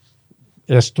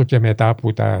 Έστω και μετά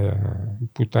που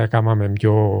τα έκαναμε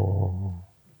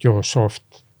πιο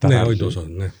soft. Ναι, όχι τόσο,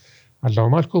 ναι. Αλλά ο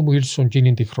Μάλκομ Βίλσον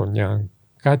εκείνη τη χρονιά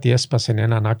κάτι έσπασε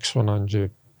έναν άξονα και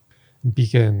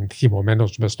μπήκε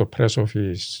θυμωμένος μες στο press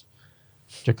office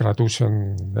και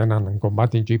κρατούσε έναν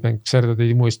κομμάτι και είπε,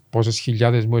 ξέρετε πόσες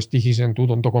χιλιάδες μου εστίχησαν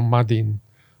τούτον το κομμάτι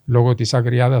λόγω της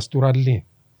αγριάδας του ραλί.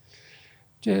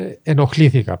 Και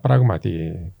ενοχλήθηκα πράγματι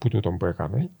που τούτον που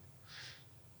έκαμε.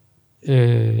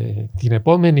 Την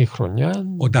επόμενη χρονιά...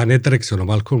 Όταν έτρεξε ο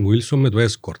Μάλκομ Βίλσον με το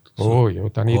escort. Όχι,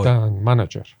 όταν ήταν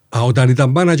manager. Όταν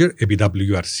ήταν manager επί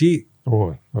WRC.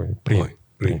 Όχι, πριν.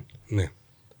 Ναι.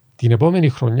 Την επόμενη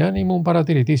χρονιά ήμουν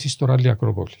παρατηρητής στο ράλι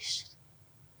Ακρόπολης.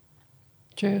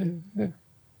 Και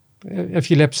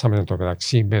εφηλέψαμε το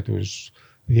μεταξύ με τους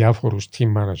διάφορους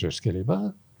team managers κλπ.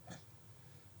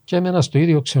 Και έμενα στο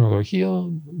ίδιο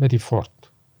ξενοδοχείο με τη Ford.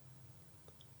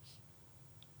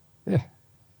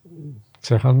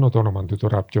 Ξεχάνω το όνομα του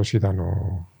τώρα ποιος ήταν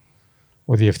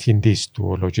ο διευθυντής του,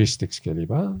 ο logistics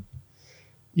κλπ.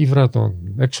 Ήβρα τον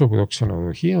έξω από το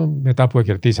ξενοδοχείο μετά που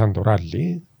κερδίσαν το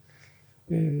ράλι.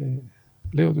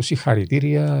 Λέω του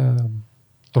συγχαρητήρια,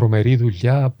 τρομερή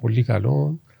δουλειά, πολύ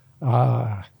καλό.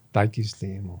 Τάκης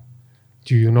λέει μου,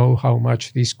 do you know how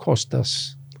much this cost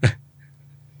us?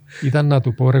 Ήταν να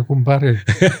του πω ρε κουμπάρε,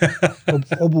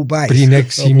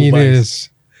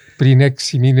 πριν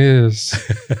 6 μήνες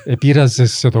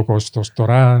επήραζες σε το κόστος,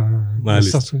 τώρα...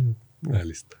 Μάλιστα.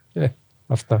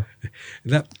 Αυτά.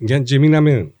 Για και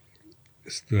μείναμε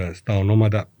στα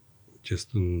ονόματα και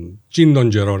στον τσιν των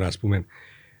καιρών, ας πούμε.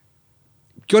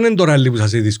 Ποιον είναι το ράλι που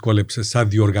σας δυσκόλεψε σαν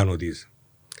διοργανωτής?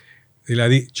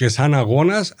 Δηλαδή και σαν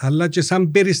αγώνας, αλλά και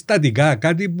σαν περιστατικά,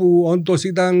 κάτι που όντως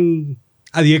ήταν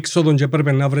αδιέξοδο και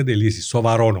έπρεπε να βρείτε λύση.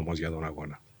 Σοβαρό όμως για τον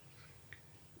αγώνα.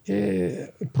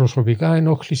 Προσωπικά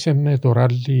ενόχλησε με το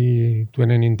ράλι του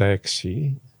 1996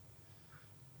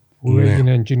 που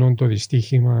έγινε εκείνο το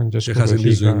δυστύχημα και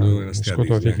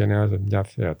σκοτώθηκε μια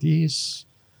θεατής.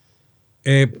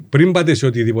 Πριν πάτε σε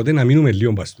οτιδήποτε, να μείνουμε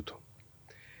λίγο μπας τούτο.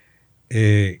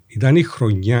 Ήταν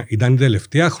η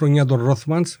τελευταία χρονιά των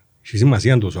Rothmans. Είχε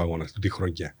σημασία τόσο ο αγώνας του τη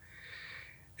χρονιά.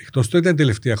 Εκτός το ήταν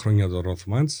τελευταία χρονιά των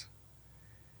Rothmans.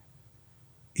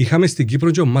 Είχαμε στην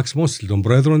Κύπρο και ο Μαξ Μόσλι, τον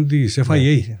πρόεδρο της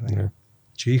FIA.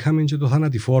 Και είχαμε και το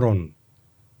θανατηφόρο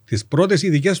τις πρώτες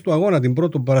ειδικές του αγώνα, την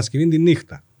πρώτη Παρασκευή τη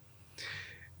νύχτα.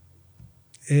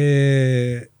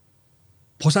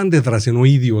 Πώς αντέδρασε ο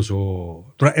ίδιος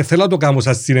Τώρα θέλω να το κάνω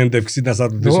σαν συνέντευξη να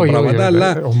σας δώσω πράγματα,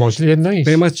 αλλά ο Μόσλι εννοείς.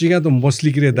 Πες μας και για τον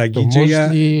Μόσλι, κύριε Τάκη. Το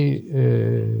Μόσλι,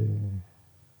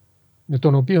 με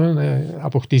τον οποίο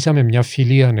αποκτήσαμε μια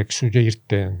φιλία εξού και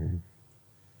ήρθε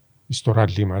στο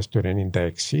ράλι μας το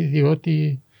 1996,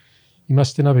 διότι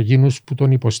είμαστε από εκείνους που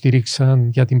τον υποστήριξαν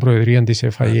για την προεδρία της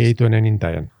FIA το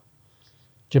 1991.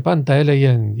 Και πάντα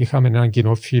έλεγε, είχαμε έναν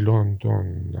κοινό φίλο, τον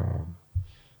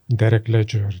Derek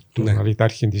Ledger, τον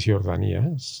αλητάρχη της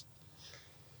Ιορδανίας,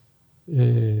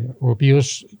 ο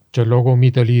οποίος και λόγω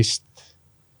Middle East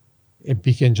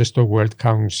μπήκε και στο World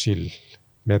Council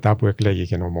μετά που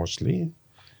εκλέγηκε ο Μόσλι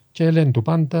και έλεγε του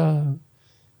πάντα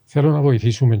θέλω να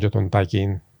βοηθήσουμε και τον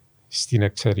στην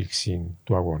εξέλιξη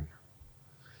του αγώνα.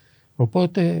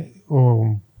 Οπότε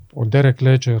ο Derek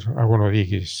Ledger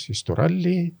αγωνοδίκης στο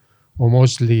ράλι, ο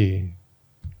Μόσλι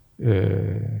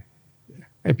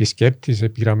επισκέπτης,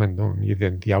 πήραμε τον,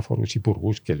 είδαν διάφορους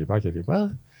υπουργούς κλπ.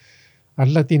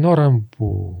 Αλλά την ώρα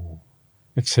που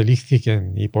εξελίχθηκε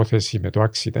η υπόθεση με το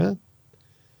accident,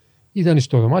 ήταν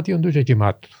στο δωμάτιο του και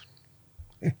κοιμάτου.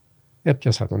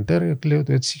 Έπιασα τον Τέρεκ, λέω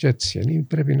το έτσι και έτσι.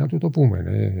 Πρέπει να του το πούμε.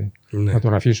 Να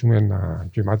τον αφήσουμε να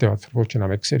κοιμάται ο άνθρωπος και να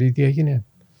με ξέρει τι έγινε.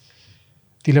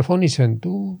 Τηλεφώνησε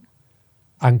του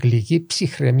αγγλική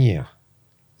ψυχραιμία.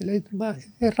 Λέει,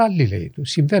 ράλι λέει του,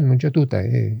 συμβαίνουν και τούτα.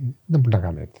 Δεν μπορεί να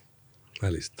κάνετε.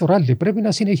 Το ράλι πρέπει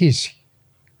να συνεχίσει.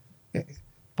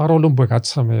 Παρόλο που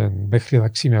κάτσαμε μέχρι τα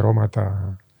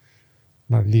ξημερώματα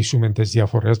να λύσουμε τις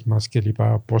διαφορές μας και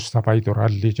λοιπά, πώς θα πάει το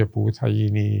ράλι και πού θα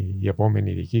γίνει η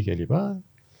επόμενη δική και λοιπά.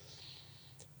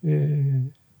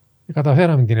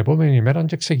 Καταφέραμε την επόμενη ημέρα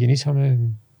και ξεκινήσαμε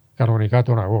κανονικά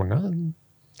τον αγώνα,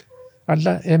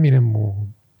 αλλά έμεινε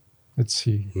μου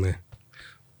έτσι. Ναι.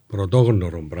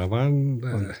 Πρωτόγνωρο πράγμα.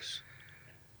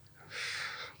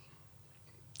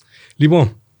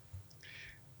 Λοιπόν,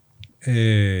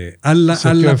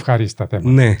 σε πιο ευχάριστα θέματα.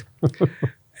 Ναι.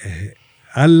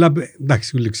 Αλλά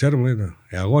εντάξει, όλοι ξέρουμε,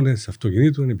 οι αγώνες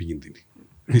αυτοκινήτου είναι επικίνδυνοι.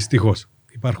 Δυστυχώς.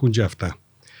 Υπάρχουν και αυτά.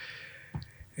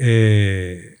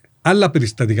 Άλλα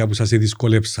περιστατικά που σας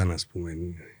δυσκολέψαν, ας πούμε.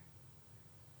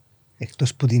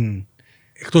 Εκτός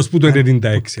που το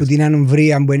 96. Που την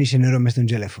ανομβρία που ένιξε νερό μες στον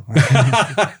τζέλεφο.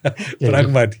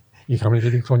 Πράγματι. Είχαμε και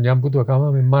την χρονιά που το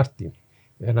έκαναμε Μάρτιν.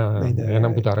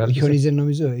 Ένα που τα ράλια. Χιονίζε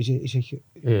νομίζω.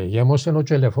 Γέμωσε ο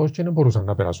τζέλεφος και δεν μπορούσαν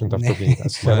να περάσουν τα αυτοκίνητα.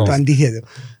 Το αντίθετο.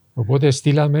 Οπότε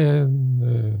στείλαμε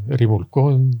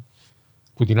ρημουλκόν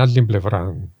που την άλλη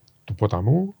πλευρά του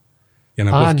ποταμού.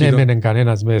 Αν έμενε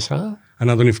κανένας μέσα.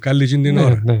 Να τον ευκάλλει την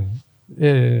ώρα. Ναι.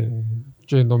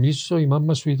 Και νομίζω η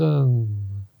μάμα σου ήταν,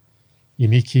 η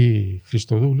Νίκη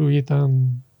Χριστοδούλου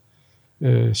ήταν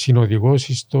συνοδηγός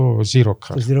στο Zero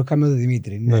Car. Στο Zero Car με τον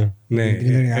Δημήτρη. Ναι.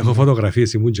 Έχω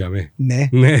φωτογραφίες, ήμουν για μέ. Ναι.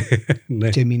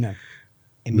 Και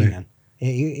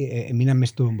έμειναν μες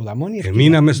στον ποταμό.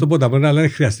 Έμειναν μες στον ποταμό, αλλά δεν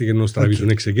χρειάστηκε να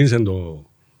στραβήσουν. Ξεκίνησαν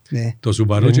το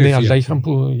Σουμπαρό. Ναι, αλλά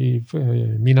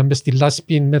μείναν μες στη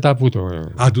λάσπη μετά από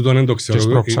το. Τούτο δεν το ξέρω. Και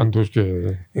σπρώξαν τους.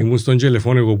 Ήμουν στον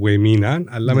τηλεφώνικο που έμειναν,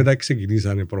 αλλά μετά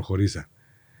ξεκινήσαν, προχωρήσαν.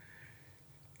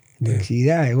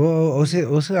 Εγώ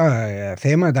όσα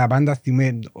θέματα πάντα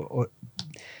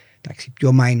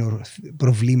πιο minor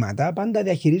προβλήματα πάντα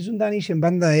διαχειρίζονταν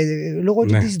λόγω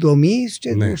της δομής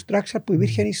και του structure που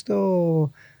υπήρχε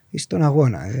στον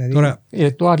αγώνα. Τώρα,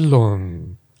 το άλλο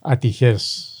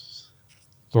ατυχές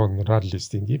των ράλι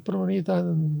στην Κύπρο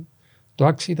ήταν το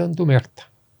accident του Μέρτα.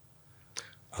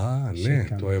 Ναι,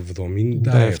 το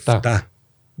 1977.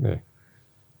 Ναι.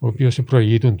 Ο οποίος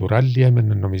προηγείται του ράλι,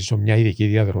 έμενε νομίζω μια ειδική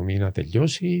διαδρομή να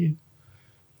τελειώσει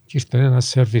και ήρθε ένα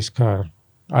service car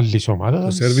άλλης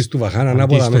ομάδας. Το service του Βαχάν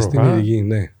ανάποδα μες στην ειδική,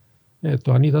 ναι.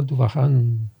 Το αν ήταν του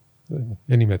Βαχάν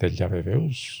δεν είμαι τέλεια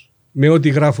βεβαίως. Με ό,τι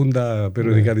γράφουν τα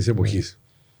περιοδικά της εποχής.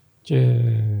 Και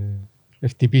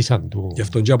χτυπήσαν του. Γι'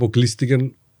 αυτόν και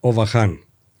αποκλείστηκε ο Βαχάν.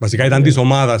 Βασικά ήταν της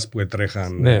ομάδας που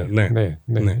έτρεχαν.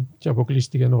 Ναι. Και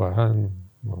αποκλείστηκε ο Βαχάν,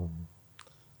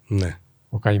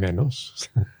 ο καημένος.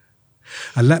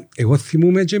 Αλλά εγώ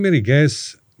θυμούμαι και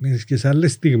μερικές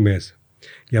άλλες στιγμές.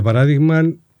 Για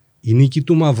παράδειγμα, η νίκη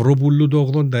του Μαυρόπουλου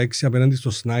το 1986 απέναντι στο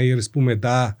Σνάιερς που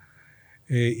μετά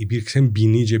υπήρξε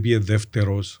ποινή και πήγε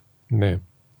δεύτερος. Ναι.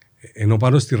 Ενώ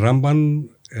πάνω στη ράμπαν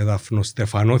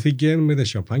εδαφνοστεφανώθηκε με τις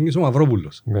σαμπάνιες ο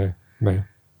Μαυρόπουλος. Ναι.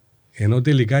 Ενώ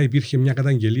τελικά υπήρχε μια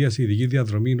καταγγελία σε ειδική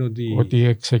διαδρομή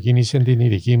ότι ξεκίνησε την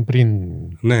ειδική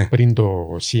πριν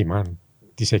το σήμα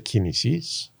της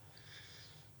εκκίνησης.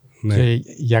 Ναι. Και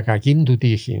για κακήν του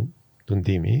τύχη, τον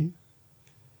τίμη,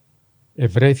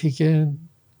 ευρέθηκε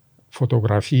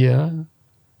φωτογραφία,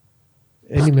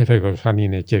 δεν είμαι βέβαιος αν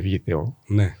είναι και βίντεο,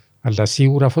 αλλά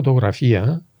σίγουρα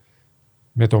φωτογραφία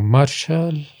με τον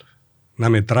Μάρσαλ να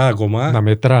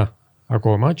μετρά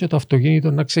ακόμα και το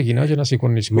αυτοκίνητο να ξεκινά και να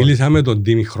σηκώνει σκόρ. Μίλησα με τον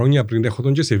Τίμη χρόνια πριν, έχω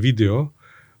τον και σε βίντεο,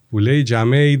 που λέει για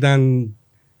μέ ήταν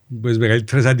τις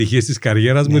μεγαλύτερες ατυχίες της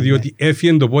καριέρας μου, διότι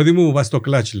έφυγε το πόδι μου βάσει το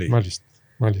κλάτς, λέει. Μάλιστα.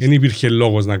 Δεν υπήρχε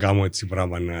λόγος να κάνω έτσι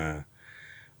πράγμα.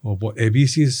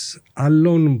 Επίσης,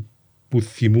 άλλον που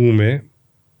θυμούμε,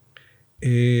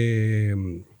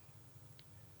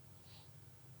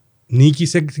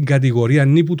 νίκησε την κατηγορία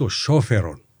νύπου το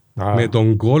σόφερον. Με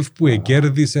τον γκολφ που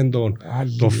εκέρδισε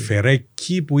το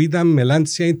Φερέκι που ήταν με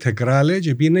Λάντσια Ιντεκράλε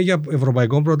και πήγαινε για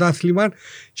ευρωπαϊκό πρωτάθλημα.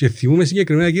 Και θυμούμε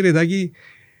συγκεκριμένα, κύριε Τάκη,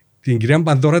 την κυρία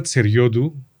Πανδώρα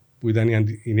Τσεριώτου, που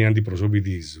είναι η αντιπροσώπη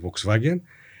της Volkswagen,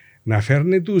 να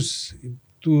φέρνει τους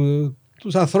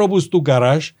ανθρώπους του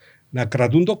γκαράζ να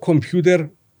κρατούν το κομπιούτερ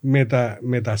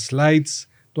με τα slides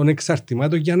των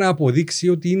εξαρτημάτων για να αποδείξει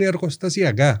ότι είναι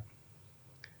εργοστασιακά.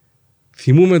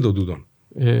 Θυμούμε το τούτον.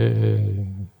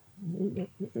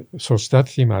 Σωστά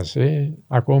θυμάσαι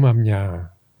ακόμα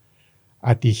μια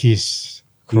ατυχής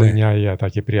χρονιά για τα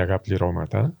κυπριακά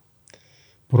πληρώματα.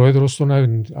 Πρόεδρος των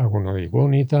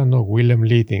αγωνιστικών ήταν ο Βίλεμ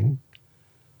Λίτινγκ,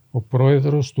 ο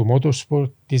πρόεδρος του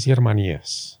Motorsport της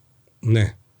Γερμανίας.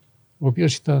 Ναι. Ο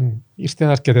οποίος ήρθε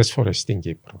αρκετές φορές στην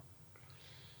Κύπρο.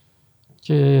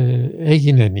 Και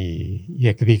έγινε η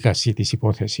εκδίκαση της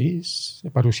υπόθεσης,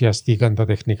 παρουσιαστήκαν τα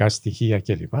τεχνικά στοιχεία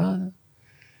κλπ.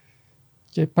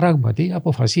 Και πράγματι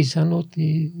αποφασίσαν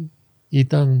ότι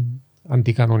ήταν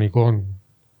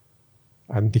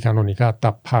αντικανονικά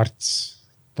τα parts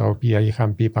τα οποία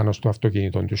είχαν πει πάνω στο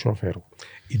αυτοκίνητο του σοφέρου.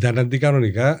 Ήταν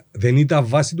αντικανονικά, δεν ήταν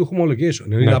βάση του homologation.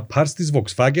 Ναι. Ήταν parts της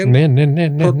Volkswagen.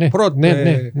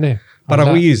 Ναι.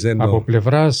 Παραγωγής. Από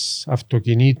πλευράς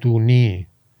αυτοκινήτου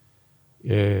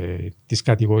της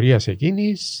κατηγορίας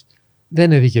εκείνης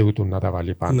δεν δικαιούτουν να τα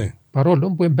βάλει πάνω. Ναι.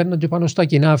 Παρόλο που έμπαιναν και πάνω στα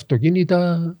κοινά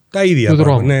αυτοκίνητα τα ίδια του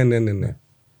δρόμου. Ναι.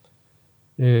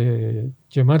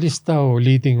 Και μάλιστα ο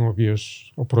Λίτινγκ,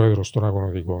 ο πρόεδρος των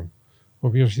αγωνιστικών, ο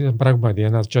οποίος ήταν πράγματι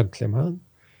ένας gentleman,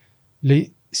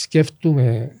 λέει,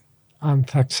 σκέφτομαι αν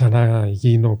θα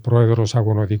ξαναγίνω πρόεδρος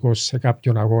αγωνιστικός σε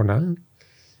κάποιον αγώνα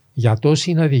για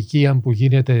τόση αδικία που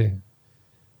γίνεται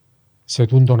σε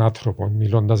τον άνθρωπο,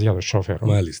 μιλώντας για το σόφερο.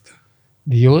 Μάλιστα.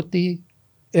 Διότι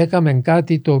έκαμε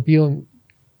κάτι το οποίο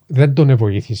δεν τον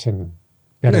βοήθησε.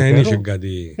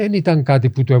 Δεν ήταν κάτι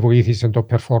που του βοήθησε το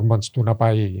performance του να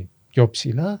πάει πιο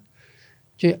ψηλά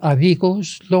και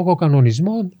αδίκως λόγω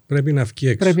κανονισμών πρέπει να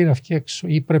βγει έξω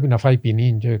ή πρέπει να φάει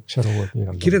ποινή και ξέρω εγώ τι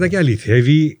άλλο. Κύριε Τάκη,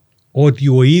 αληθεύει ότι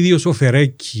ο ίδιος ο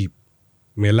Φερέκι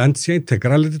με Λάντσια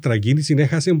Ιντεκράλε τετρακίνηση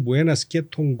έχασε που ένα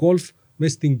σκέτον γκολφ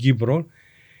μες στην Κύπρο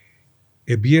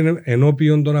επήγαινε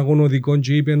ενώπιον των αγωνιστικών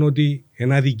και είπε ότι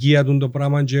είναι αδικία του το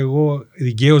πράγμα και εγώ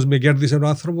δικαίως με κέρδισε ο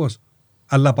άνθρωπος.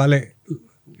 Αλλά πάλι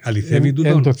αληθεύει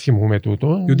τούτον. Δεν το θυμούμε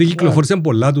τούτον. Γιατί κυκλοφόρησε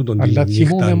πολλά τούτον. Αλλά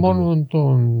θυμούμε μόνο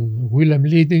τον Βίλεμ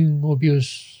Λίτινγκ, ο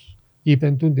οποίος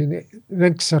είπε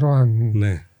δεν ξέρω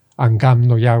αν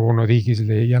κάνω για αγωνοδίκης,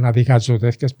 λέει, για να δικάζω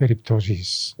τέτοιες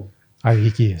περιπτώσεις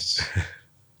αδικίες.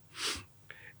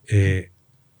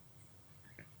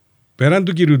 Πέραν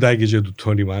του κυρίου Τάκη και του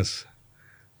Τόνι μας,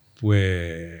 που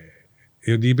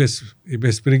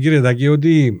είπες πριν, κύριε Τάκη,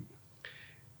 ότι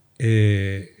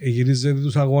γυρίζετε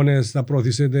τους αγώνες, να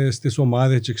προωθήσετε στις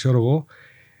ομάδες και ξέρω εγώ.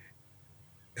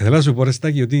 Θέλω να σου πω, ρε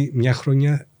Στάκη, ότι μια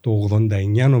χρονιά, το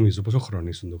 89 νομίζω, πόσο χρόνο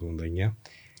ήσουν το 89?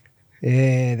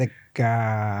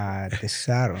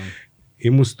 14.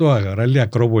 Ήμουν στο Ράλλυ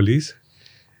Ακρόπολης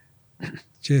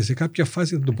και σε κάποια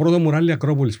φάση το πρώτο μου Ράλλυ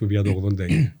Ακρόπολης που πήγα το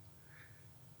 89.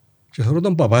 Και θέλω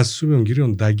τον παπά σου με τον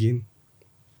κύριο Τάκη,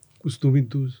 κουστούμι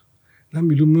τους, να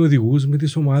μιλούν με οδηγούς, με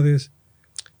τις ομάδες.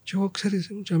 Και εγώ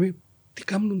ξέρεις, τι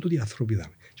κάνουν τούτοι οι άνθρωποι.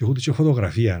 Και εγώ τους έχω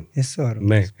φωτογραφία.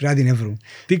 Ναι. Πρέπει να την εύρουμε.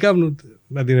 Τι κάνουν,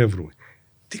 να την εύρουμε.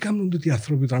 Τι κάνουν τούτοι οι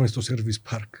άνθρωποι τώρα στο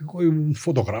service park. Εγώ ήμουν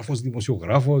φωτογράφος,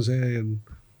 δημοσιογράφος.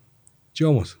 Και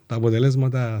όμως τα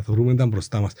αποτελέσματα θεωρούμε ήταν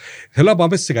μπροστά μας. Θέλω να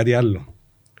πάμε σε κάτι άλλο.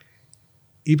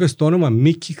 Είπες το όνομα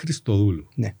Μίκη Χριστοδούλου.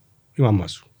 Ναι. Η μαμά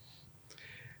σου.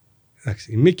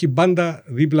 Εντάξει, η Μίκη πάντα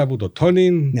δίπλα από το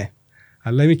Τόνιν, Ναι.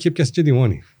 αλλά η Μίκη έπιασε και τη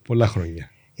μόνη πολλά χρόνια.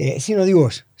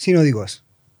 Συνοδηγός.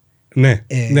 Ναι.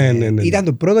 Ήταν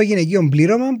το πρώτο γυναικείο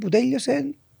πλήρωμα που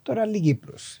τέλειωσε το Ράλλυ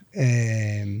Κύπρος.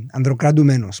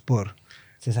 Ανδροκρατουμένο σπορ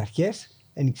στις αρχές,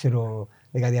 δεν ξέρω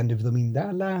δεκαετία του 70,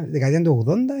 αλλά δεκαετία του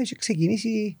 80 είχε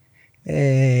ξεκινήσει.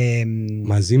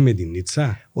 Μαζί με την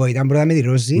Νίτσα. Όχι, ήταν πρώτα με τη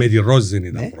Ρόζη. Με τη Ρόζη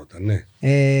ήταν πρώτα, ναι.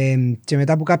 Και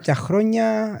μετά από κάποια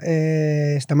χρόνια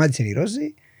σταμάτησε η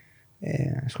Ρόζη.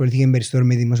 Ασχοληθήκε περισσότερο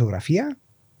με δημοσιογραφία.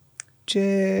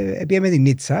 Και πήγε με την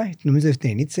Νίτσα, νομίζω ότι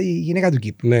η Νίτσα, η γυναίκα του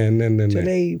Κύπρου. Ναι. Και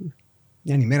λέει,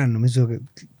 μια ημέρα νομίζω,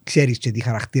 ξέρεις και τι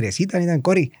χαρακτήρες ήταν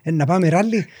κόρη, να πάμε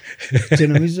ράλι. Και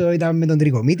νομίζω ήταν με τον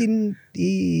Τρικομίτη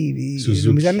ή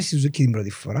νομίζω ήταν με Σουτζιή την πρώτη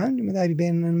φορά και μετά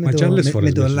πήγαιναν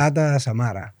με το Λάτα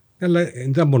Σαμάρα. Αλλά δεν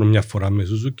ήταν μόνο μια φορά με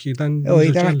Σουτζιή, ήταν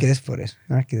αρκετές φορές.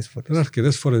 Ήταν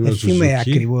αρκετές φορές με Σουτζιή. Θυμούμαι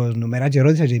ακριβώς νούμερα και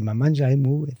ρώτησα και η μαμά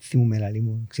μου, θυμούμαι λαλί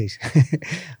μου, ξέρεις,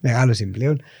 μεγάλωσε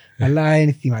πλέον. Αλλά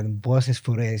δεν θυμάμαι πόσες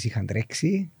φορές είχαν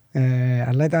τρέξει.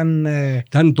 Αλλά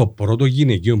ήταν το πρώτο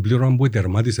γυναικείο πλήρωμα που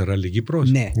τερμάτισε Ράλλυ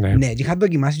Κύπρος. Ναι, και είχα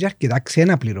δοκιμάσει και αρκετά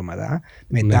ξένα πλήρωματα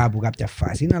μετά από κάποια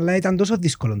φάση, αλλά ήταν τόσο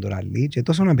δύσκολο το ράλι και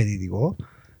τόσο απαιτητικό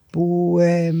που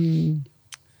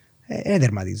δεν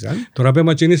τερματίζαν. Τώρα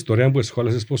πέμα και είναι ιστορία που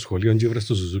σχόλασες στο σχολείο και βρες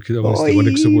το Σουζούκι το αγωνιστικό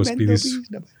έξω από το σπίτι σου.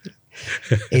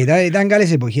 Ήταν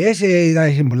καλές εποχές,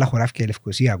 ήταν πολλά χωράφια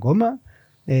Λευκοσία ακόμα.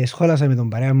 Σχόλασα με τον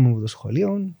παρέα μου το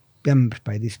σχολείο, πήγαμε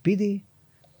περπατητή σπίτι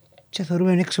και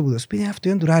θεωρούμε έξω από το σπίτι αυτό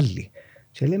είναι του Ράλλυ.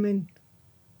 Και λέμε,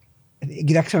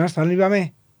 κοιτάξαμε στο άλλο,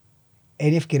 είπαμε,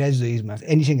 είναι η ευκαιρία της ζωής μας.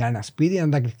 Εν είχε κανένα σπίτι, αν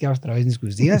τα κρυφτιά μας τραβές της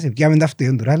κουζίνας, πιάμε το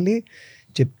αυτό του Ράλλυ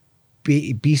και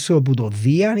πίσω από το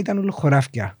Δία ήταν όλο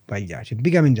χωράφια παλιά. Και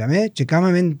πήγαμε και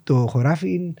κάναμε το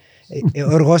χωράφι,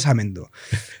 οργώσαμε το,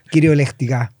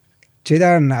 κυριολεκτικά. Και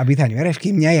ήταν απίθανη μέρα,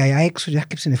 ευκεί μια ιαγιά έξω και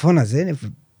άρχισε φώναζε,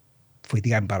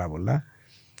 φοητήκαμε πάρα πολλά.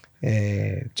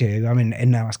 Και είπαμε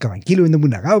να μας καβανκύλουμε, δεν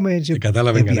μπορούμε να κάνουμε.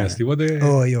 Κατάλαβε κανένας τίποτε.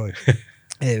 Όχι.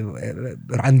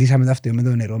 Ράντισαμε το αυτό με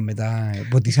το νερό, μετά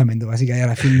ποτίσαμε το βασικά για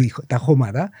να φύγουν τα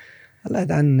χώματα. Αλλά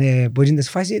ήταν που έγινε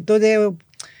στις φάσεις, τότε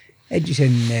έτσι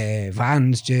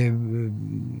βάνς και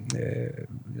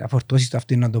να φορτώσεις το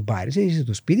αυτό να το πάρεις. Είσαι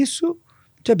στο σπίτι σου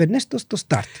και περνές το στο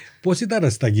start. Πώς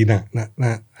ήταν στα κοινά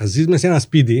να ζεις μες σε ένα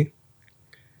σπίτι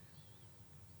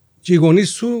και οι γονείς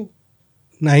σου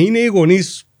να είναι οι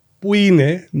γονείς που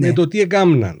είναι με το τι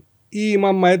έκαναν. Ή η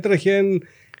μάμα έτρεχε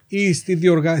ή στη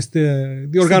διοργάνωση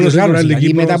του Ράλλυ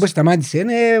Κύπρος. Μετά που σταμάτησε,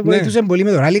 βοηθούσε πολύ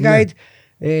με το Rally Guide.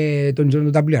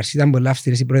 Τον WRC ήταν πολλά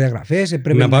αυστηρές οι προδιαγραφές.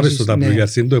 Να πάμε στο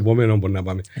WRC, το επόμενο που να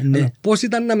πάμε. Πώς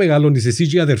ήταν να μεγαλώνεις εσύ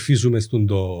και οι αδερφοί σου μες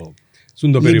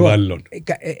στον το περιβάλλον.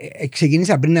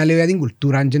 Ξεκίνησα πριν να λέω για την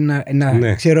κουλτούρα και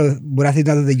να ξέρω, μπορεί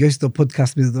να το τελειώσει το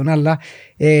podcast με τον, αλλά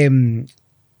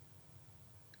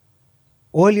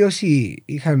όλοι όσοι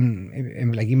είχαν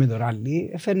εμπλακεί με το ράλι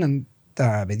έφερναν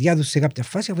τα παιδιά τους σε κάποια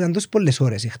φάση, αφού ήταν τόσο πολλές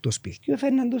ώρες εκτός σπιτιού,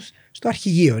 έφερναν τους στο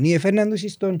αρχηγείο ή έφερναν τους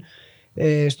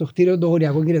στο κτίριο το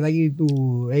γωνιακό κυρετάκι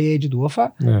του AH του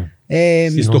ΟΦΑ.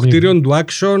 Στο κτίριο του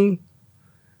Action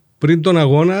πριν τον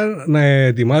αγώνα να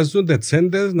ετοιμάζουν τα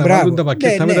τσέντες, να βάλουν τα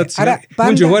πακέτα με τα τσέντες.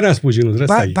 Μουν και εγώ ένας που γίνουν.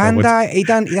 Πάντα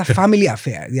ήταν family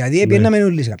affair. Δηλαδή πιέναμε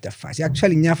όλοι σε κάποια φάση.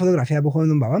 Actually μια φωτογραφία που έχω με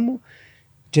τον παπά μου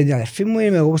και την αδερφή μου,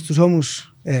 είμαι εγώ στους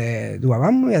ώμους του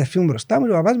παπά μου, η αδερφή μου μπροστά μου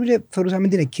και ο παπάς μου και θεωρούσαμε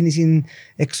την εκκίνηση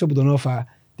έξω από τον ΟΦΑ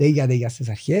τέτοια στις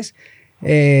αρχές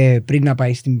πριν να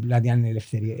πάει στην πλατεία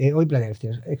Ελευθερία. Όχι πλατεία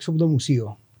Ελευθερία, έξω από το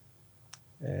μουσείο.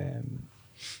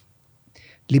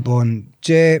 Λοιπόν,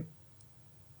 και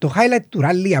το highlight του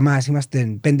ράλι για μας,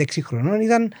 είμαστε 5-6 χρονών,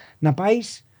 ήταν να πάει,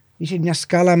 είχε μια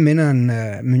σκάλα με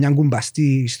μια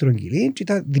κουμπαστή στρογγυλή και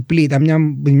ήταν διπλή, ήταν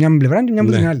μια πλευρά και μια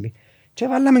από την άλλη. Και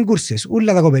βάλαμε κούρσες,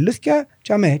 όλα τα κοπελούθια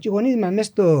και οι γονείς μας μέσα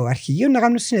στο αρχηγείο να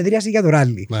κάνουν συνεδρίαση για το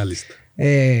ράλι. Μάλιστα.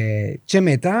 Και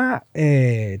μετά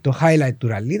το highlight του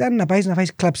ράλι ήταν να πάει να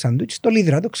φάεις κλαπ σαντουίτς στο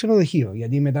Λίδρα, το ξενοδοχείο.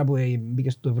 Γιατί μετά που μπήκε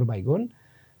στο Ευρωπαϊκό,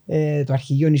 το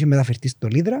αρχηγείο είχε μεταφερθεί στο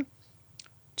Λίδρα.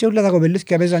 Και όλα τα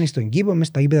κοπελούθια παίζανε στον κήπο, μες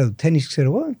στα γήπεδα του τέννις, ξέρω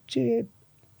εγώ, και οι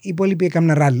υπόλοιποι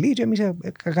έκαναν ράλι και εμείς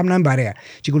έκαναμε παρέα.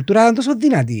 Και η κουλτούρα ήταν τόσο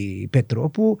δυνατή, Πέτρο,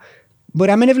 που μπορεί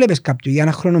να μην έβλεπες κάποιον για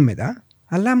ένα χρόνο μετά,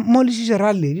 αλλά μόλις είσαι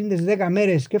ράλι, είναι 10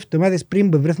 μέρες και εβδομάδες πριν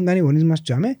που βρέθηκαν οι γονείς μας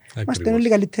τσάμε, είμαστε όλοι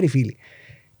καλύτεροι φίλοι.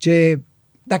 Και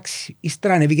εντάξει,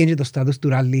 ύστερα ανεβήκε και το στάτους του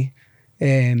ράλι,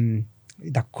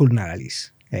 ήταν cool να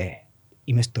ραλείς.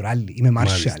 Είμαι στο ράλι, είμαι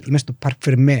Marshall, είμαι στο Park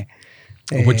Fermé.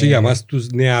 Οπότε για εμάς τους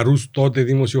νεαρούς τότε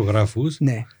δημοσιογράφους,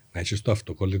 ναι. να έχεις το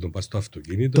αυτοκόλλητο, πας στο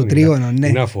αυτοκίνητο, το τρίγωνο, ναι.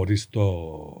 να φορείς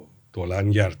το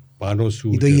λάνιαρτ πάνω σου.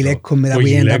 Ή το γυλαίκο μετά που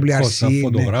είναι WRC. Σαν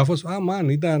φωτογράφος. Αμάν,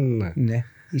 ήταν... Ναι.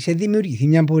 Είχε δημιουργηθεί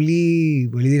μια πολύ,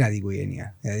 πολύ δυνατή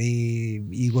οικογένεια. Δηλαδή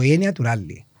η οικογένεια του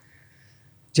Ράλλυ.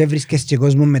 Και βρίσκεσαι και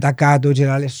κόσμο μετά κάτω και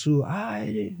λες σου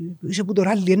είσαι που το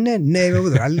Ράλλυ, ναι, είμαι που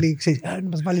το Ράλλυ, ξέρεις, να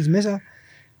μας βάλεις μέσα.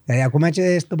 Δηλαδή ακόμα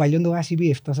και στο παλιό το γάσιπι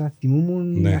έφτασα,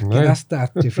 θυμούμουν αρκετά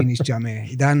σταρτ και φινίσκαμε.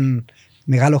 Ήταν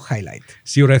μεγάλο highlight.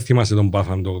 Σίγουρα θυμάσαι τον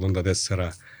Μπάφαμ το 1984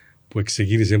 που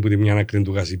ξεκίνησε από τη μια άκρη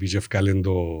του γάσιπι και ευκάλεν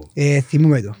το...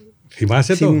 Θυμούμαι το.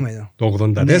 Θυμάσαι το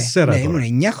 1984? Ναι,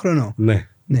 ήμουν 9 χρονών. Ναι.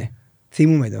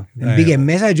 Θυμούμαι το. Μπήκε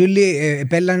μέσα και όλοι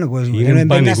πέλανε ο κόσμος. Είναι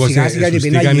πανικός,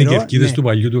 σωστήκαν οι κερκίδες του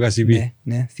παλιού του γασιπί.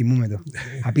 Ναι, θυμούμαι το.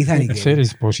 Απίθανη και...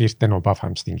 Ξέρεις πώς ήρθε ο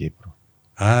Μπάφαμ στην Κύπρο?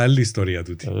 Άλλη ιστορία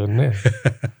τούτη. Ναι.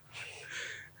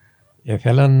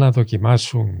 Θέλαν να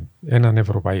δοκιμάσουν έναν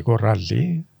ευρωπαϊκό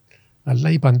ράλι,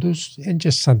 αλλά είπαν τους, δεν και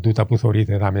σαν τούτα που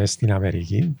θωρείτε εδώ μέσα στην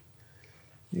Αμερική.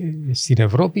 Στην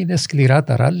Ευρώπη είναι σκληρά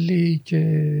τα ράλι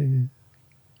και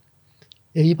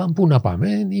είπαν πού να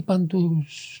πάμε, είπαν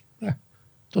τους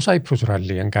το Cyprus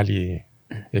ράλι είναι καλή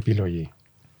επιλογή.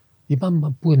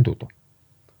 Είπαν πού είναι τούτο.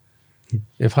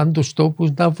 Εφάν τους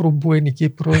τόπους να βρουν πού είναι η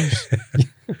Κύπρος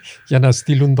για να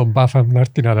στείλουν τον Μπάφαμ να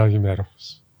έρθει να λάβει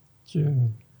μέρος.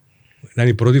 Ήταν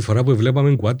η πρώτη φορά που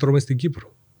βλέπαμε κουάτρο μες στην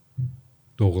Κύπρο.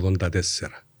 Το 1984.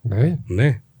 Ναι.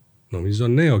 Ναι. Νομίζω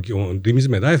ναι. Ο Ντίμης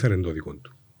μετά έφερε το δικό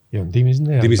του. Ο Ντίμης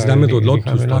ναι. Ντίμης ήταν με το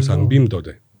Λότους, το Ασαμπίμ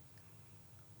τότε.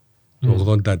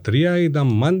 Το 1983 ήταν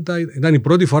Μάντα. Ήταν η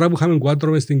πρώτη φορά που είχαμε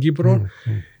κουάτρο μες στην Κύπρο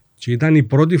και ήταν η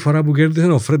πρώτη φορά που κέρδισε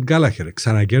ο Φρεντ Γκάλαχερ.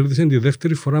 Ξανακέρδισε τη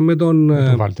δεύτερη φορά με τον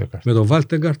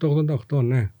Βάλτεγκαρ το 1988.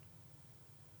 Ναι.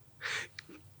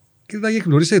 Και θα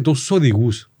γνωρίσετε τόσους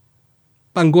οδηγούς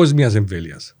παγκόσμιας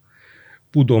εμβέλειας.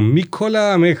 Που τον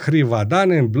Μίκολα μέχρι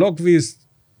Βαντάνε, Μπλόκβιστ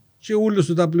και όλους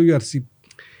του WRC.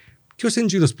 Ποιος είναι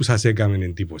εκείνος που σας έκαμε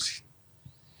εντύπωση?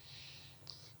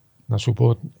 Να σου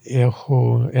πω,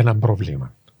 έχω ένα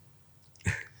πρόβλημα.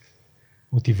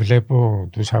 Ότι βλέπω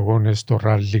τους αγώνες στο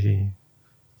ράλι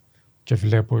και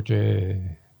βλέπω και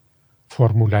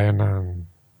Φόρμουλα 1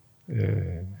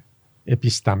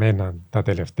 επισταμένα τα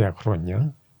τελευταία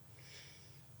χρόνια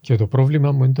και το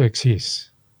πρόβλημα μου είναι το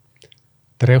εξής.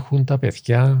 Τρέχουν τα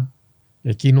παιδιά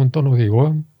εκείνων των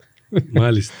οδηγών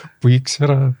που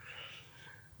ήξερα.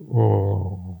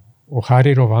 Ο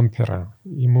Χάρη Ροβάμπερα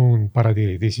ήμουν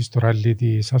παρατηρητής στο ράλι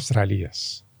της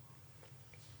Αυστραλίας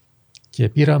και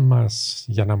πήραν μας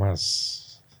για να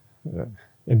μας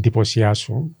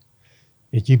εντυπωσιάσουν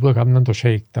εκεί που έκαναν το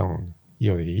shakedown οι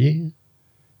οδηγοί.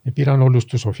 Πήραν όλους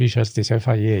τους officials της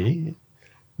FIA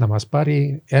να μας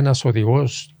πάρει ένας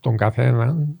οδηγός τον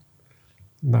καθέναν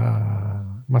να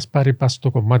μας πάρει πας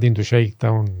στο κομμάτι του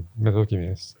shakedown με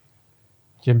δοκιμές.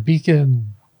 Και μπήκε,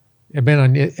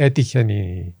 εμένα έτυχε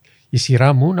η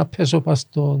σειρά μου να πέσω πας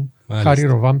στον Χάρη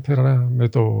Ροβάμπερα με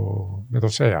το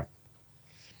ΣΕΑ.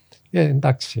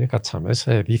 Εντάξει, έκατσα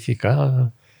μέσα,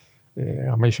 δίθηκα,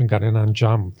 άμα ήσουν κανέναν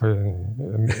jump,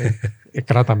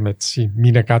 κράταμε έτσι,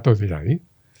 μείνε κάτω δηλαδή.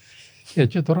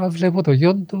 Και τώρα βλέπω το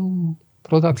γιο του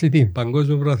πρωταθλητή.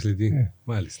 Παγκόσμιο πρωταθλητή,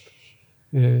 μάλιστα.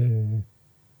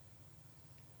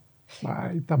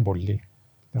 Ήταν πολύ.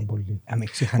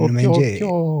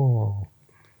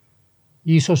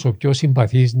 Ίσως ο πιο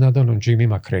συμπαθής να ήταν ο Τζίμι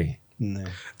Μακρέι.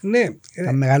 Ναι.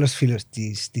 Ήταν μεγάλος φίλος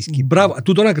της Κύπρου. Μπράβο,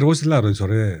 τούτον ακριβώς τη λάρω,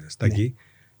 ωραία Στάκη.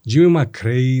 Τζίμι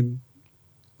Μακρέι,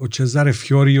 ο Τσέζαρε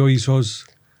Φιόριο ίσως,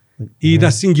 ή τα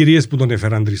συγκυρίες που τον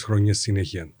έφεραν 3 χρόνια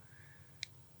συνέχεια.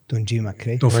 Τον Τζίμι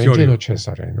Μακρέι. Το Φιόριο. Είναι ο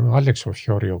Τσέζαρε, ο Άλεξ ο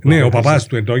Φιόριο. Ναι, ο παπάς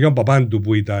του, ο παπάν του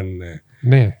που ήταν...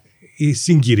 Ναι. Οι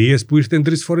συγκυρίες που ήρθαν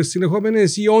 3 φορές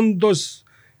συνεχόμενες ή όντως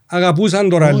αγαπούσαν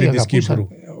το ράλι της Κύπρου?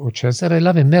 Ο Τσέζαρε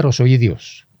έλαβε μέρος ο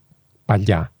ίδιος,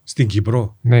 παλιά. Στην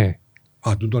Κύπρο? Ναι.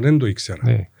 Τούτον δεν το ήξερα.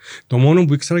 Ναι. Το μόνο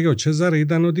που ήξερα για ο Τσέζαρε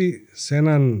ήταν ότι σε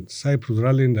έναν Cyprus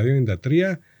Rally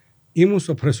 92-93 ήμουν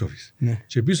στο press office. Ναι.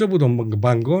 Και πίσω από τον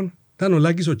μπαγκόν ήταν ο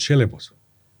Λάκης ο Τσέλεπος.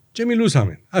 Και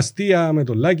μιλούσαμε αστεία με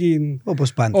τον Λάκη,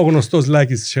 όπως πάντα. Ο γνωστός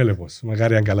Λάκης Τσέλεπος,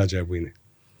 μακάρι αν καλά που είναι.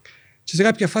 Και σε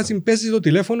κάποια φάση παίζει το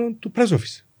τηλέφωνο του press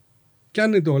office.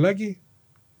 Πιάνει το Λάκη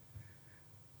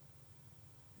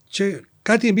και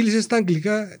κάτι μίλησε στα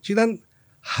αγγλικά και ήταν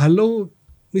 «Hello,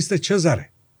 Mr. Cesare».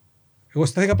 Εγώ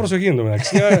στάθηκα προσοχή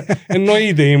εντωμεταξύ.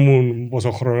 Εννοείται ήμουν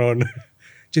πόσο χρονών.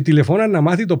 Και τηλεφώνα να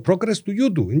μάθει το progress του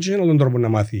γιού του. Δεν είχε άλλον τρόπο να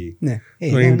μάθει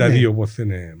το 92 όπως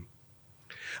είναι.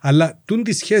 Αλλά τούν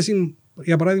τη σχέση,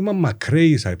 για παράδειγμα,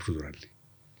 Μακρέι Cyprus Rally.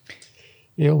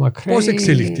 Πώς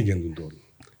εξελίχθηκε τώρα?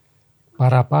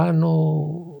 Παραπάνω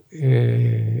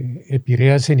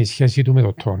επηρέασε η σχέση του με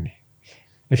τον Τόνι.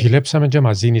 Εφιλέψαμε και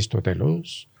μαζί στο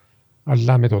τέλος,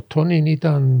 αλλά με τον Τόνι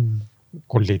ήταν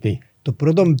κολλητή. Το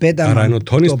πρώτο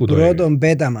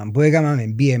πέταμα που έκανα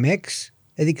με BMX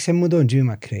έδειξε μου τον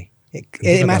Jimmy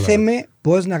McRae. Μάθε με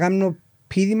πώς να κάνω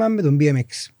πήδημα με τον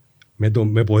BMX.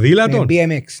 Με ποδήλατον? Με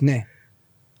BMX, ναι.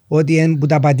 Ότι που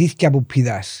τα πατήθηκε που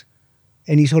πηδάς.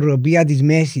 Εν ισορροπία της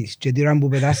μέσης και την ώρα που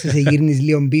πετάσαι γύρνεις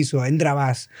λίγο πίσω, εν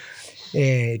τραβάς.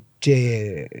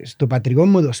 Και στο πατρικό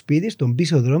μου το σπίτι, στον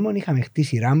πίσω δρόμο, είχαμε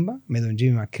χτίσει ράμπα με τον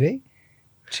Jimmy McRae.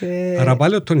 Άρα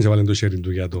πάλι ο Τόνις έβαλε το χέρι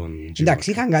του για τον Jimmy.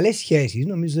 Εντάξει, είχαν καλές σχέσεις.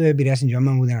 Νομίζω επηρεάσαν και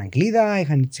μάμα μου την Αγγλίδα,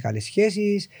 είχαν τις καλές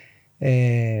σχέσεις,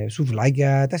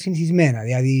 σουβλάκια, τα συνηθισμένα.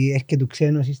 Δηλαδή έρχεται του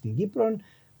ξένος στην Κύπρο,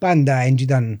 πάντα έτσι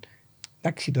ήταν.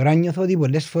 Εντάξει, τώρα νιώθω ότι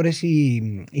πολλές φορές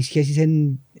οι σχέσεις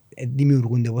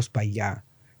δημιουργούνται όπως παλιά.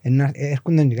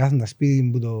 Έρχονταν και κάθονταν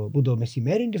σπίτι που το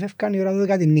μεσημέρι και φεύγαν η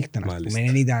ώρα 12 τη νύχτα.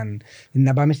 Δεν ήταν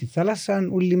να πάμε στη θάλασσα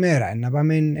όλη μέρα,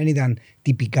 δεν ήταν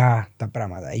τυπικά τα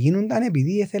πράγματα. Γίνονταν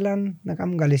επειδή ήθελαν να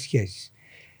κάνουν καλές σχέσεις.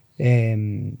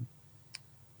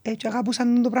 Έτσι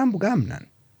αγάπησαν το πράγμα που κάμναν.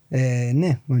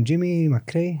 Ναι, ο Jimmy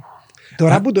McRae.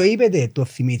 Τώρα που το είπετε το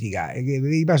θυμήθηκα.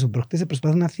 Είπα σου προχτές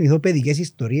προσπαθώ να θυμηθώ παιδικές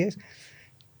ιστορίες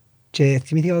και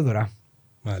θυμήθηκα το τώρα.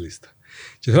 Μάλιστα.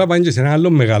 Και θέλω να πάμε και σε ένα άλλο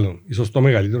μεγάλο, ίσως το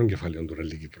μεγαλύτερο κεφάλαιο του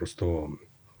Ράλλυ Κύπρος,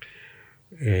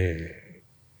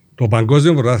 το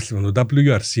παγκόσμιο πρωτάθλημα, το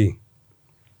WRC.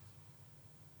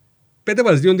 Πέτε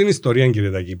μας δύο την ιστορία, κύριε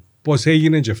Τάκη, πώς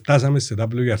έγινε και φτάσαμε σε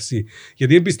WRC.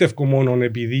 Γιατί δεν πιστεύω μόνο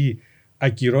επειδή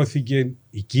ακυρώθηκε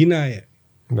η Κίνα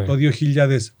το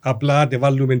 2000, απλά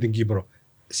βάλουμε την Κύπρο.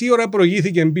 Σίγουρα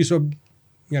προηγήθηκε πίσω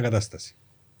μια κατάσταση.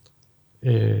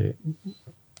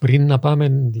 Πριν να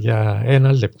πάμε για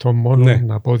ένα λεπτό μόνο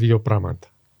να πω δύο πράγματα.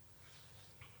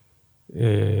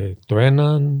 Το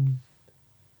ένα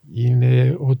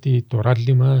είναι ότι το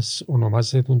ράλι μας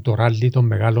ονομάζεται το ράλι των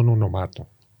μεγάλων ονομάτων.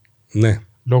 Ναι.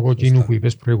 Λόγω εκείνου που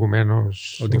είπες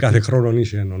προηγουμένως. Ότι κάθε χρόνο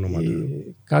είχε ονόματα.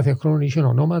 Κάθε χρόνο είχε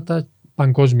ονόματα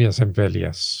παγκόσμιας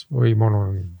εμβέλειας, όχι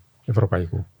μόνο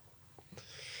ευρωπαϊκού.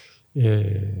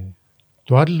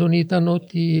 Το άλλο ήταν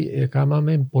ότι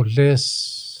έκαναμε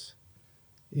πολλές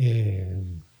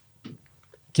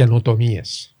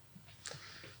καινοτομίες.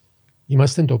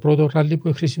 Είμαστε το πρώτο ράλι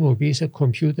που χρησιμοποίησε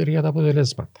κομπιούτερ για τα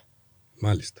αποτελέσματα.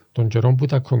 Μάλιστα. Τον καιρό που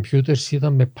τα κομπιούτερ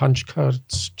ήταν με punch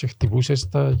cards και χτυπούσες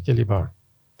τα κλπ.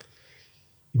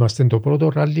 Είμαστε το πρώτο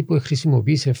ράλι που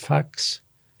χρησιμοποίησε φαξ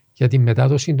για τη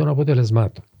μετάδοση των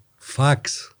αποτελεσμάτων.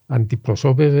 Φαξ.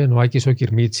 Αντιπροσώπευε ο Άκης ο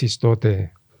Κυρμίτσης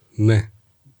τότε. Ναι.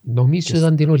 Νομίζω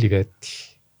ήταν την Ολιβέτη.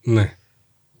 Ναι.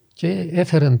 Και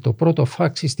έφεραν το πρώτο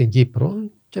φάξι στην Κύπρο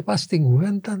και πας στην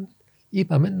κουβέντα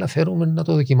είπαμε να φέρουμε να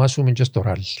το δοκιμάσουμε και στο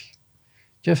ράλι.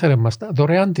 Και έφερε μας τα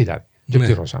δωρεάν δηλαδή και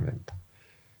πληρώσαμε τα.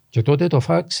 Και τότε το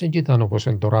φάξ δεν ήταν όπως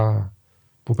είναι τώρα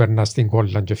που περνά στην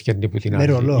κόλλα και φκένει που την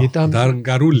άλλη.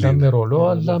 Ήταν με ρολό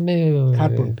αλλά με...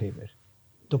 Carbon paper.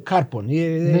 Το carbon.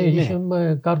 Ναι, είχε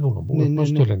με κάρβουνο.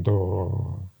 Πώς το λένε,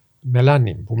 το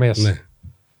μελάνι που μέσα. Ναι.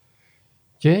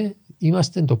 Και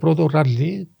είμαστε το πρώτο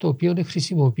ράλι το οποίο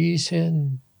χρησιμοποίησε,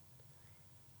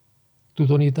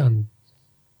 τούτον ήταν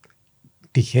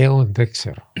τυχαίο, δεν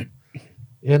ξέρω.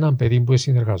 Έναν παιδί που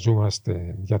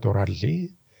συνεργαζόμαστε για το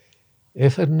ράλι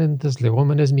έφερνε τις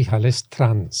λεγόμενες μηχαλές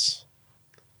τρανς,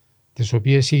 τις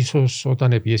οποίες ίσως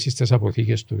όταν επιέσεις τις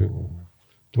αποθήκες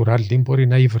του ράλι μπορεί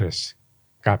να ήβρες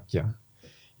κάποια.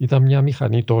 Ήταν μια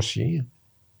μηχανή τόση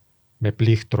με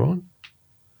πλήκτρο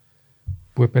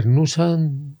που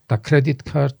επερνούσαν τα credit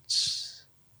cards,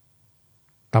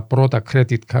 τα πρώτα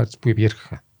credit cards που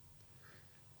υπήρχαν.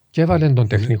 Και έβαλε τον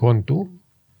τεχνικό του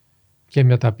και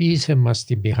μεταποίησε μας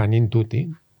την μηχανή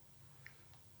τούτη,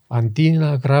 αντί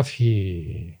να γράφει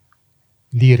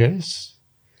λίρες,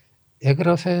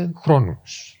 έγραφε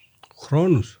χρόνους.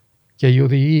 Χρόνους. Και οι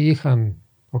οδηγοί είχαν,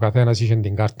 ο καθένας είχε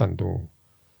την κάρτα του,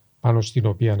 πάνω στην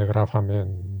οποία γράφαμε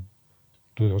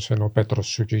του έδωσε ο Πέτρος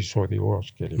Σουτζιής ο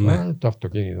οδηγός κλπ. Ναι. Το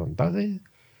αυτοκίνητο τάδε.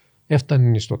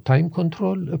 Έφτανε στο time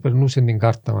control, περνούσε την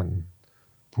κάρτα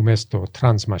που μέσα στο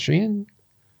trans machine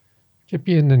και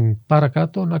πήγαινε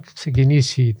παρακάτω να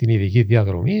ξεκινήσει την ειδική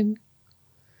διαδρομή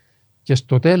και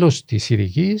στο τέλος της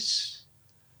ειδικής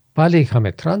πάλι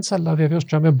είχαμε trans, αλλά βεβαίως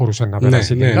και δεν μπορούσε να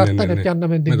περάσει την κάρτα και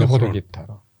πιάνναμε την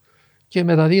φωτοκύτταρο. Και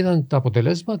μεταδίδαν τα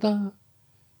αποτελέσματα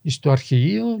στο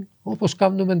αρχηγείο, όπως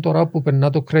κάνουμε τώρα που περνά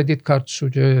το credit card σου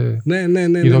και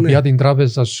ειδοποιεί την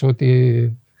τράπεζα σου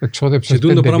ότι εξόδεψες 5.000.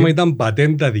 Και το πράγμα ήταν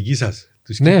πατέντα δική σας,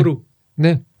 του Κύπρου.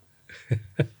 Ναι.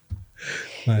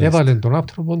 Έβαλε τον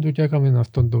άνθρωπο του και έκαμε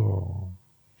αυτόν το...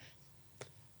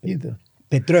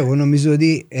 Πέτρο, εγώ νομίζω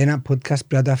ότι ένα podcast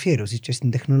πρέπει να το αφιερώσεις και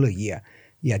στην τεχνολογία.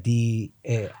 Γιατί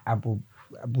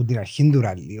από την αρχή του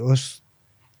ράλι ως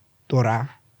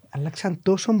τώρα αλλάξαν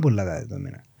τόσο πολλά τα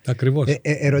δεδομένα. Ακριβώς.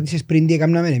 Ερώτησες πριν τι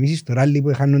έκαναμε εμείς στο ράλι που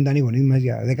έχανονταν οι γονείς μας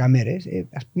για 10 μέρες.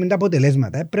 Ας πούμε τα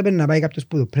αποτελέσματα. Πρέπει να πάει κάποιος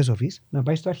που το press office, να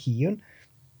πάει στο αρχηγείο,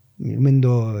 με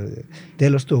το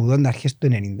τέλος του 80, αρχές του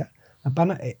 90.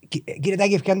 Κύριε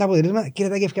Τάκη, ευκαιρία τα αποτελέσματα.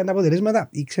 Κύριε Τάκη, ευκαιρία τα αποτελέσματα.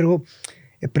 Ή ξέρω εγώ,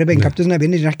 πρέπει κάποιος να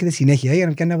πιένει και να έρχεται συνέχεια για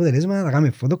να πιάνει αποτελέσματα, να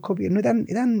κάνουμε φωτοκόπια.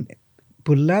 Ήταν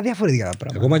πολλά διαφορετικά τα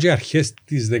πράγματα. Ακόμα και αρχές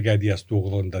της δεκαετίας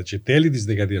του 80 και τέλη της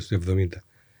δεκαετίας του 70.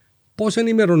 Πώς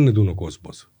ενημερώνεται ο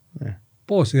κόσμος.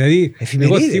 Πώς, δηλαδή. Οι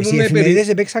εφημερίδες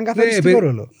έπαιξαν καθοριστικό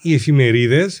ρόλο. Οι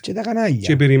εφημερίδες και τα κανάλια.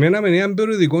 Και περιμέναμε έναν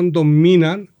περιοδικό το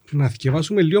μήνα να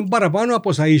θυκευάσουμε λίγο παραπάνω από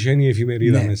όσα είχε η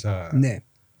εφημερίδα μέσα. Ναι.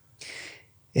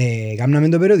 Κάμναμε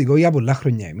το περιοδικό για πολλά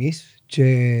χρόνια εμείς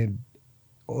και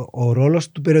ο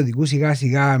ρόλος του περιοδικού σιγά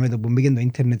σιγά με το που μπήκε το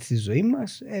ίντερνετ στη ζωή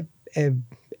μας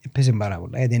έπαιζε πάρα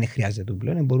πολλά, γιατί δεν χρειάζεται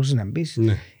πλέον, μπορούσε να μπεις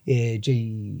και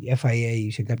η FIA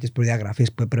σε κάποιες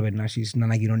προδιαγραφές που έπρεπε να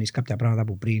ανακοινώνεις κάποια πράγματα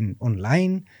που πριν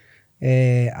online,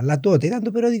 αλλά τότε ήταν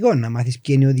το περιοδικό, να μάθεις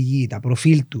ποιοι είναι οι οδηγοί, τα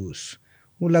προφίλ τους,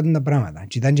 όλα τα πράγματα.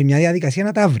 Και ήταν και μια διαδικασία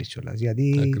να τα βρεις όλα,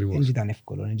 γιατί δεν ήταν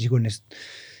εύκολο.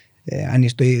 Αν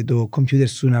είσαι το κομπιούτερ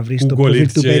σου να βρεις το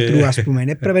προφίλ του Πέτρου, ας πούμε,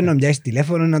 έπρεπε να πιάσεις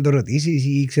τηλέφωνο να το ρωτήσεις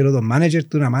ή ξέρω το manager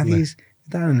του να μάθεις.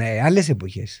 Ήταν άλλες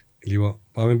εποχές. Λοιπόν,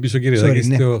 πάμε πίσω κύριε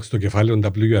Τάκη στο κεφάλαιο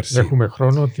WRC. Έχουμε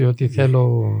χρόνο διότι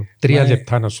θέλω 3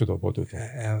 λεπτά να σου το πω τούτο.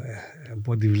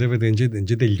 Από ό,τι βλέπετε δεν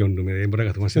τελειώνουμε, δεν μπορεί να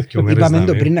καθόμαστε 2 μέρες. Είπαμε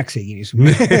το πριν να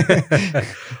ξεκινήσουμε.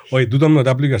 Όχι, τούτο με το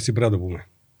WRC πρέπει να το πούμε.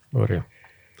 Ωραία.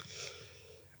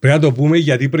 Πρέπει να το πούμε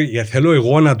γιατί θέλω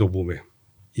εγώ να το πούμε.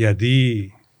 Γιατί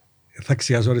θα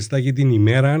ξεχάσω Στάκη την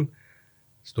ημέρα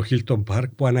στο Hilton Park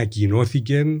που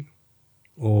ανακοινώθηκε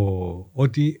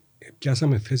ότι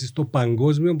πιάσαμε θέση στο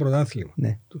παγκόσμιο πρωτάθλημα.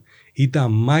 Ναι.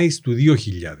 Ήταν Μάης του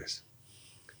 2000.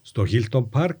 Στο Hilton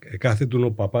Park κάθετουν ο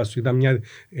παπάς του, ήταν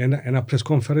ένα press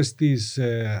conference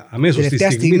αμέσως στη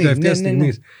τελευταία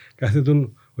στιγμή.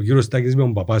 Κάθετουν ο κύριος Στάκης με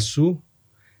τον παπά σου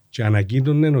και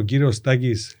ανακοίνωνε ο κύριος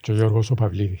Στάκης και ο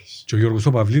Γιώργος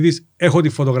ο Παυλίδης. Έχω τη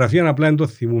φωτογραφία, απλά δεν το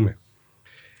θυμούμε.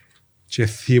 Και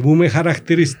θυμούμε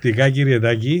χαρακτηριστικά, κύριε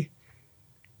Τάκη,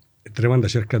 τρέμαν τα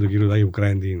σέρκα του κύριου Τάκη που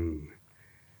κράνε την.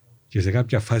 Και σε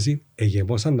κάποια φάση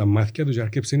εγεμώσαν τα μάτια του και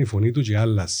άρχισε η φωνή του και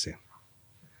άλλασε.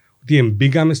 Ότι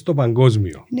εμπήκαμε στο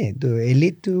παγκόσμιο. Ναι, το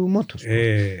elite του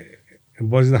motorsport.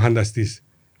 Μπορείς να φανταστείς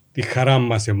τη χαρά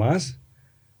μας εμάς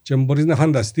και μπορείς να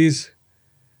φανταστείς,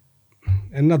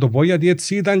 να το πω γιατί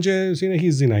έτσι ήταν και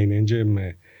συνεχίζει να είναι. Και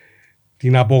με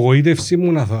την απογοήτευση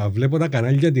μου να θα βλέπω τα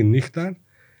κανάλια τη νύχτα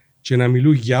και να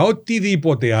μιλούν για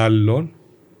οτιδήποτε άλλο.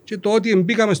 Και το ότι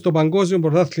μπήκαμε στο παγκόσμιο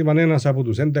πρωτάθλημα ένας από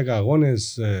τους 11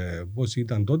 αγώνες, πώς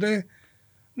ήταν τότε,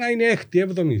 να είναι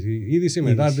 6η, 7η είδηση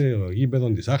μετά το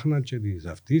γήπεδο της Άχνα και της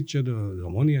αυτής και το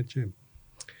Ομόνια.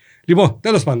 Λοιπόν,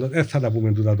 τέλος πάντων, δεν θα τα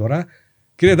πούμε τούτα τώρα.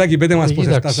 Κύριε Τάκη, πέτε μας πώς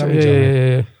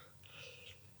φτάσαμε.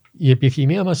 Η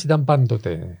επιθυμία μας ήταν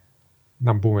πάντοτε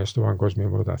να μπούμε στο παγκόσμιο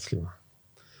πρωτάθλημα.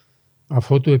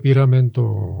 Αφότου επήραμε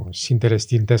το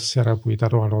συντελεστή 4 που ήταν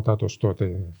ο ανώτατος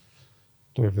τότε,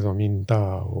 το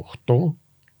 1978,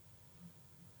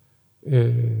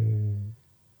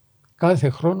 κάθε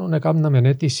χρόνο έκαναμε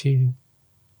αίτηση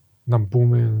να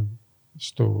μπούμε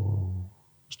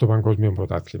στο παγκόσμιο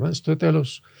πρωτάθλημα. Στο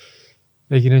τέλος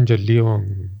έγινε και λίγο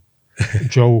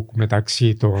joke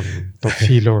μεταξύ των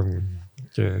φίλων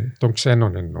και των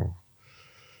ξένων εννοώ,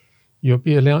 οι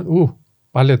οποίοι λένε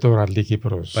πάλι το Ράλλυ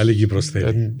Κύπρος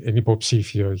είναι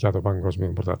υποψήφιο για το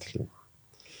παγκόσμιο πρωτάθλημα.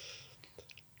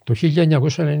 Το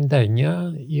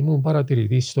 1999 ήμουν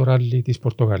παρατηρητής στο ράλι της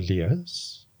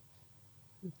Πορτογαλίας,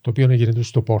 το οποίο έγινε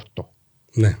στο Πόρτο.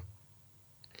 Ναι.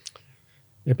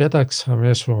 Επέταξα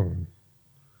μέσω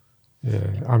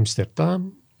Άμστερνταμ,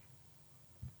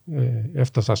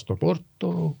 έφτασα στο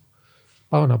Πόρτο,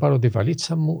 πάω να πάρω τη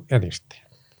βαλίτσα μου, δεν ήρθε.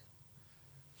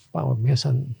 Πάω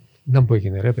μέσα, να που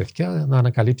έγινε ρε παιδιά, να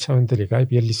ανακαλύψαμε τελικά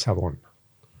επί Λισαβόνα.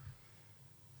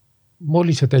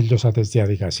 Μόλις τέλειωσα τις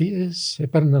διαδικασίες,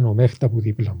 έπαιρναν ο Μέχτα που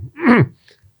δίπλα μου.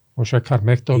 Ο Σέκαρ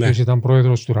Μέχτα, ο οποίος ήταν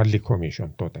πρόεδρος του Rally Commission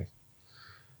τότε.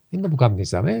 Είναι που κάνεις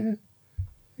δαμε.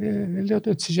 Λέω το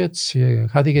έτσι και έτσι.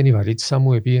 Χάθηκε η βαρίτσα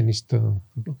μου, επήγαινε στο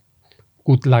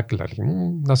good luck, δηλαδή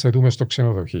μου, να σε δούμε στο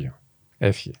ξενοδοχείο.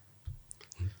 Έφυγε.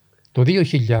 Το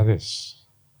 2000,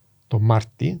 το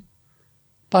Μάρτι,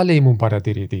 πάλι ήμουν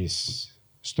παρατηρητής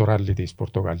στο ράλι της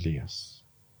Πορτογαλίας.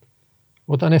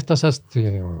 Όταν έφτασα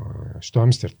στο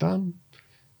Άμστερνταμ,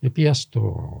 πήγα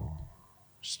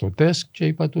στο τεσκ και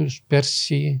είπα τους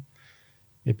πέρσι,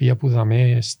 πήγα που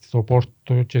δαμε στο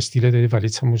Πόρτο και στείλετε τη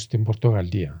βαλίτσα μου στην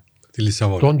Πορτογαλία. Τη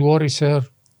Λισαβόνα. Don't worry, sir.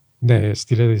 Ναι,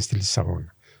 στείλετε στη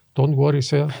Λισαβόνα. Don't worry,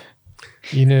 sir.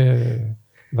 Είναι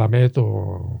δαμε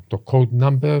το code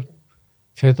number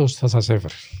φέτος θα σας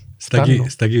έβρει.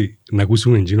 Στάκη, να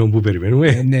ακούσουμε εκείνο που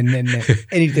περιμένουμε. Ναι.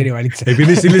 Εν ήρθε η βαλίτσα.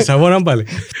 Επειδή στη Λισαβόνα πάλι.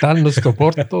 Φτάνω στο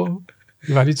Πόρτο,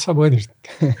 η βαλίτσα μου ένιρθε.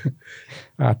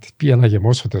 Πήγα να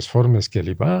γεμώσω τις φόρμες και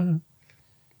λοιπά.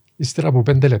 Ύστερα από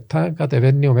 5 λεπτά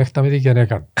κατεβαίνει ο Μέχτα με την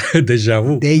γενέκα.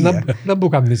 Ντεζαβού. Να μου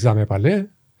καμνίζαμε πάλι.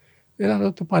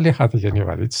 Έλα το πάλι χάθηκε η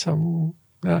βαλίτσα μου.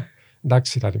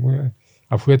 Εντάξει, δηλαδή μου,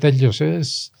 αφού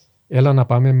τέλειωσες, έλα να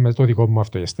πάμε με το δικό μου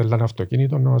αυτό. Στέλναν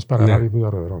αυτοκίνητο να μας παραλάβει από το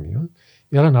αεροδρόμιο.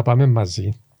 Έλα να πάμε μαζί.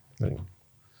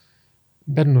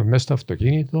 Μπαίνουμε μέσα στο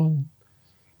αυτοκίνητο,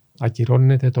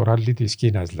 ακυρώνεται το ράλι της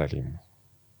Κίνας, δηλαδή μου.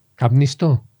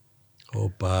 Καπνιστό.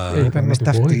 Ήταν μες στα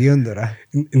αυτοκίνητο τώρα.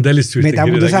 Μετά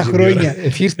από τόσα χρόνια.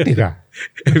 Εφήρτηκα.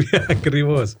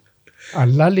 Ακριβώς.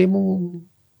 Αλλά λέει μου,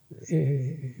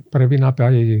 πρέπει να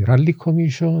πάει η Rally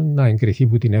Commission, να εγκριθεί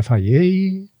από την FIA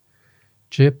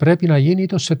και πρέπει να γίνει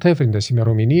το Σεπτέμβριο, τις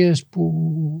ημερομηνίες που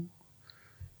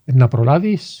να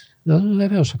προλάβεις.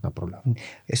 Βεβαίως να προλάβω.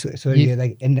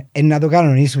 Να το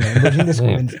κανονίσουμε.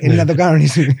 Να το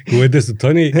κανονίσουμε. Κουβέντες του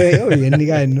Τόνι. Όχι,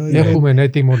 γενικά εννοώ. Έχουμε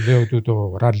έτοιμο, λέω,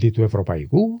 το ράλι του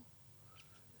Ευρωπαϊκού.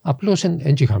 Απλώς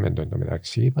δεν είχαμε το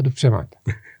εντωμεταξύ, είπα του ψέματα.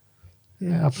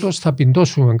 Απλώς θα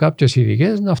πιντώσουμε κάποιες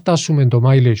ειδικές να φτάσουμε το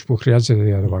mileage που χρειάζεται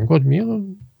για το παγκόσμιο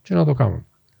και να το κάνουμε.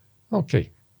 Οκ.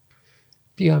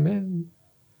 Πήγαμε,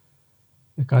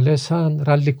 καλέσαν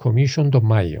Rally Commission το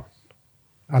Μάιο.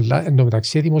 Αλλά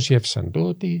εντωμεταξύ δημοσιεύσαν το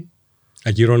ότι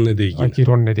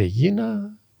ακυρώνεται η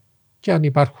Κίνα και αν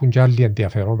υπάρχουν και άλλοι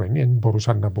ενδιαφερόμενοι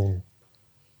μπορούσαν να πούν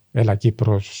έλα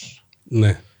Κύπρος.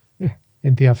 Ναι.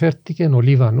 Ενδιαφέρθηκε ο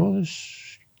Λίβανος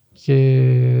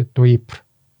και το Ύπρ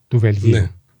του Βελγίου. Ναι.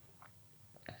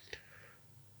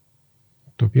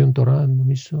 Το οποίο τώρα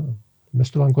νομίζω μες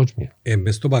στο παγκόσμιο.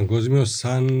 Μες στο παγκόσμιο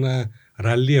σαν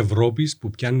ράλι Ευρώπης που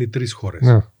πιάνει 3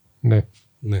 χώρες.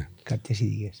 Ναι. Κάποιες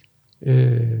ειδικές.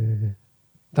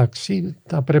 Εντάξει,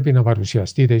 θα πρέπει να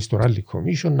παρουσιαστείτε στο Rally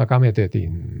Commission, να κάνετε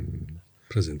την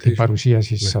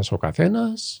παρουσίαση σας ο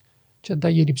καθένας και θα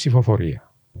γίνει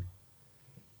ψηφοφορία.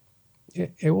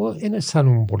 Εγώ δεν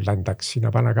αισθάνομαι πολλά εντάξει να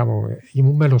πάω να κάνω,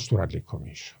 ήμουν μέλος του Rally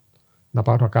Commission, να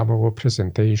πάω να κάνω εγώ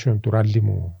presentation του Rally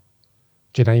μου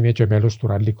και να είμαι και μέλος του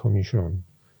Rally Commission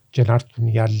και να έρθουν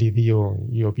οι άλλοι δύο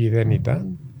οι οποίοι δεν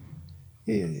ήταν,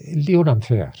 λίγο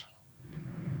unfair.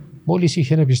 Μόλις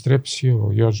είχε επιστρέψει ο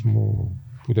γιος μου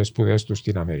που τις σπουδές του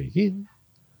στην Αμερική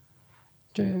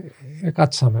και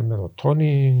κάτσαμε με τον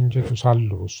Τόνι και τους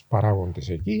άλλους παράγοντες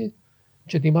εκεί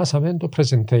και ετοιμάσαμε το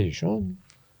presentation,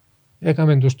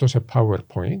 έκαμε τους το σε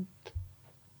PowerPoint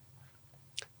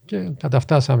και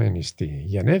καταφτάσαμε στη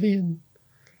Γενέβη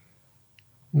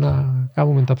να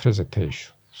κάνουμε τα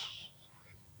presentation.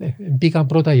 Μπήκαν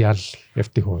πρώτα οι άλλοι,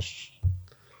 ευτυχώς.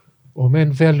 Ο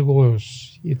μεν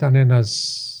Βέλγος ήταν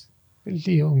ένας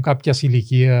λίγο κάποιας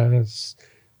ηλικίας,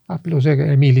 απλώς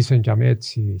μίλησε για με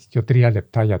έτσι 2-3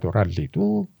 λεπτά για το ράλι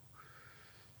του.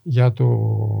 Για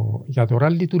το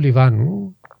ράλι του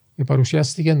Λιβάνου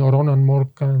παρουσιάστηκε ο Ρόναν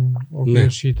Μόρκαν, ο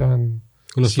οποίος ήταν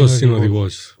γνωστός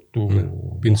συνοδηγός του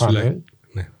Μουχάμετ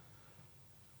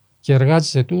και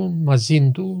εργάζεται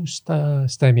μαζί του στα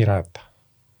Εμιράτα.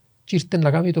 Και ήρθε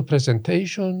να κάνει το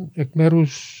presentation εκ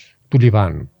μέρους του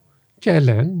Λιβάνου. Και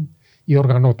λένε, οι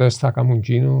οργανωτές θα κάνουν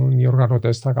εκείνον, οι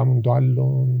οργανωτές θα κάνουν το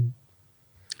άλλο.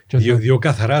 Δύο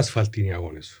καθαρά ασφαλτίνοι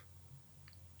αγώνες.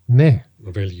 Ναι.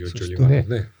 Το Βέλγιο και ο Λιβάνος.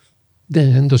 Ναι.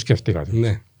 Δεν το σκέφτηκα.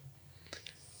 Ναι.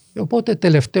 Οπότε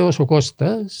τελευταίος ο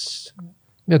Κώστας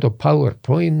με το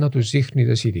PowerPoint να τους δείχνει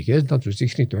τις ειδικές, να τους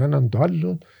δείχνει το έναν το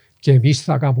άλλο και εμείς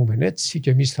θα κάνουμε έτσι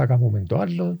και εμείς θα κάνουμε το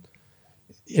άλλο.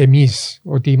 Εμείς,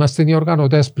 ότι είμαστε οι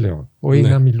οργανωτές πλέον, όχι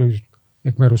να μιλούν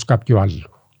εκ μέρους κάποιου άλλου.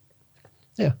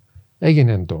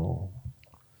 Έγινε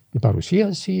η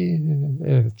παρουσίαση,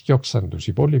 διώξαν τους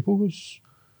υπόλοιπους.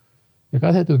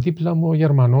 Κάθεται δίπλα μου ο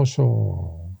Γερμανός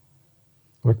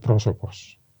ο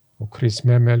εκπρόσωπος, ο Chris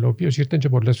Memel, ο οποίος ήρθε και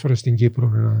πολλές φορές στην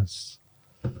Κύπρο.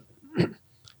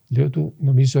 Λέω του,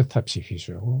 νομίζω ότι θα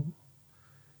ψηφίσω εγώ.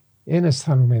 Εν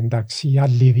αισθάνομαι εντάξει, οι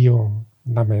άλλοι δύο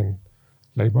να μεν.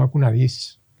 Δηλαδή, μου άκου να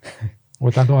δεις,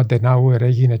 όταν ο Αντενάουερ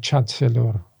έγινε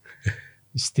Chancellor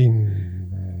στην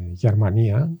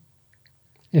Γερμανία,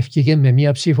 ευκήγε με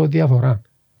μία ψήφο διαφορά.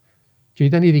 Και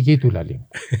ήταν η δική του λαλή.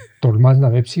 Τολμάς να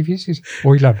με ψηφίσεις,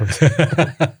 όχι λάθος.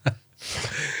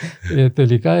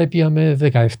 Τελικά έπιαμε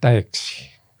 17-6.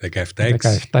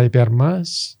 17 υπέρ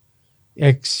μας,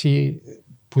 6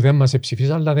 που δεν μας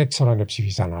ψηφίσαν, αλλά δεν ξέρω αν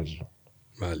ψηφίσαν άλλο.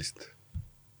 Μάλιστα.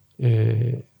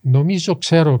 Νομίζω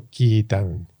ξέρω ποιοι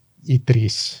ήταν οι 3.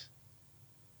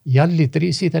 Οι άλλοι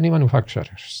 3 ήταν οι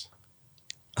manufacturers.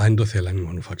 Αν το θέλαν οι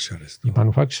manufacturers. Οι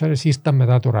manufacturers ήρθαν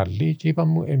μετά το ράλι και είπαν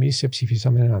μου εμείς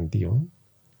ψηφίσαμε εναντίον.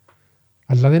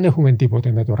 Αλλά δεν έχουμε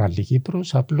τίποτε με το Ράλλυ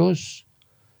Κύπρος, απλώς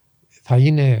θα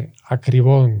είναι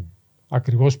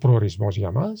ακριβώς προορισμός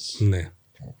για μας. Ναι.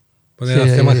 Είναι ένα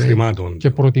θέμα χρημάτων. Και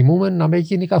προτιμούμε να μην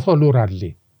γίνει καθόλου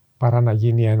ράλι, παρά να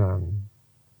γίνει έναν.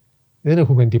 Δεν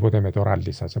έχουμε τίποτε με το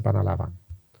ράλι, σας επαναλαμβάνω.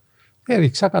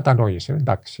 Έδειξα κατανόηση,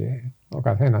 εντάξει, ο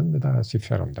καθένας με τα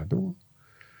συμφέροντα του.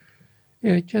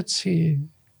 Και έτσι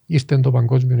ήρθε το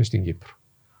παγκόσμιο στην Κύπρο.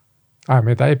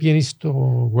 Μετά έπιανε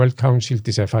στο World Council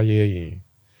της FIA,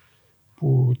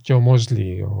 που και ο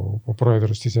Μόσλι, ο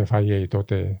πρόεδρος της FIA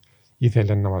τότε,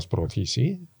 ήθελε να μας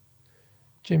προωθήσει,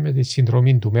 και με τη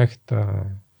συνδρομή του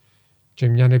Μέχτα και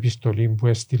μια επιστολή που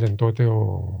έστειλε τότε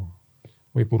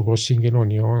ο Υπουργός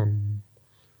Συγκοινωνιών,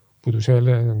 που τους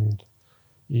έλεγε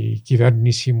η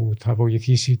κυβέρνηση μου θα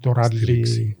βοηθήσει το ράλι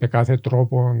με κάθε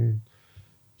τρόπο,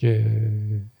 και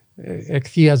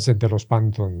εκθίαζε τέλος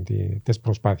πάντων τις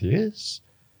προσπάθειες,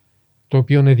 το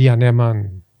οποίο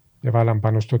διανέμαν, έβαλαν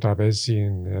πάνω στο τραπέζι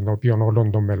ενώπιον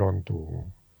όλων των μελών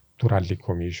του Rally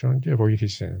Commission και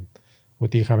βοήθησε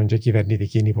ότι είχαμε και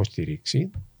κυβερνητική υποστήριξη.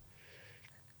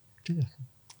 Και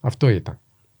αυτό ήταν.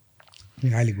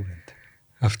 Μεγάλη κουβέντα.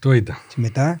 Αυτό ήταν. Και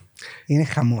μετά είναι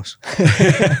χαμός.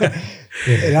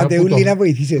 Ελάτε όλοι να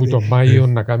βοηθήσετε. Που το Μάιο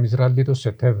να κάνεις ράλι το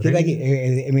Σεπτέμβριο.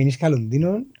 Εμείς στο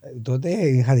Λονδίνο, τότε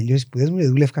είχα τελειώσει σπουδές μου,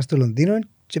 δούλευκα στο Λονδίνο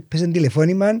και πέσαν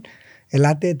τηλεφώνημα,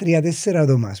 ελάτε 3-4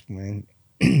 άτομα, ας πούμε.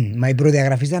 Μα οι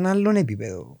προδιαγραφές ήταν άλλον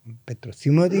επίπεδο. Πέτρο,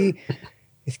 θυμώ ότι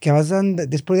θυκευάζαν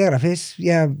τις προδιαγραφές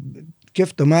για και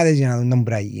εβδομάδες για να δουν τι πρέπει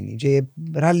να γίνει. Και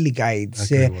rally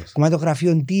guides,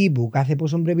 κομματογραφιών τύπου, κάθε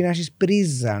πόσο πρέπει να έχεις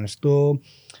πρίζαν.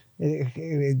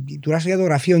 Τουλάχιστον για το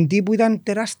γραφείο τύπου ήταν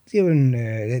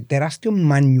τεράστιο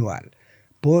manual.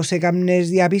 Πώς έκανες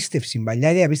διαπίστευση.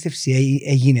 Παλιά η διαπίστευση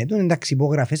έγινε. Εντάξει,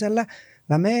 υπογραφές, αλλά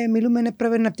μιλούμε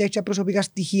έπρεπε να πιάσεις προσωπικά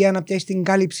στοιχεία, να πιάσεις την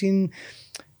κάλυψη.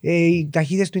 Οι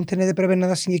ταχύτητες του ίντερνετ έπρεπε να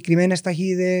ήταν συγκεκριμένες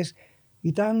ταχύτητες.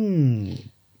 Ήταν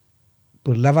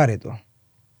πολλά βαρετό.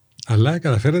 Αλλά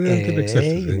καταφέρατε να την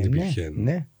επεξέλθετε, δεν υπήρχε.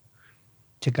 Ναι.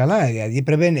 Και καλά, δηλαδή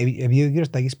επειδή ο κύριος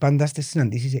Στάκης πάντα στις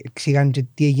συναντήσεις εξήγαν και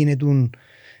τι έγινε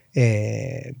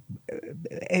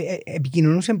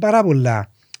επικοινωνούσαν πάρα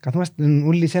πολλά. Καθόμαστε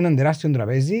όλοι σε έναν τεράστιο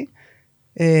τραπέζι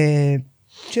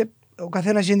και ο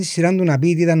καθένας είχε τη σειρά του να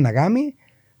πει τι ήταν να κάνει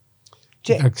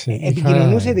και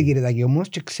επικοινωνούσατε κύριε Τάκη όμως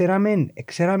και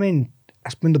ξέραμε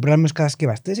ας πούμε το πράγμα στους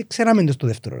κατασκευαστές, ξέραμε το στο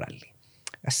δεύτερο ράλι.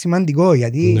 Σημαντικό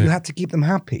γιατί you had to keep them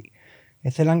happy.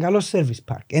 Έθελαν καλό service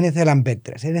park, δεν έθελαν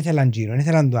πέτρες, δεν έθελαν γύρω, δεν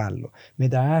έθελαν το άλλο.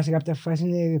 Μετά σε κάποια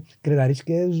φάση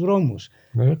κρεταρίσκε τους δρόμους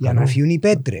για να φύγουν οι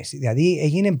πέτρες. Δηλαδή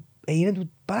έγινε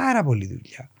πάρα πολλή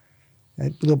δουλειά.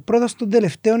 Το πρώτο στον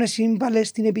τελευταίο σύμβαλε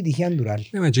στην επιτυχία του ράλι.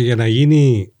 Ναι, και για να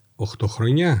γίνει 8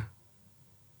 χρόνια.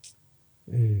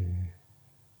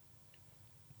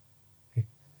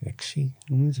 6.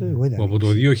 Από το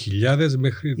 2000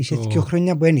 μέχρι είχε 2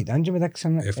 χρόνια που ήταν και μετά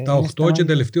ξανά. 7-8 και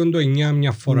τελευταίο το 9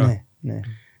 μια φορά. Ναι.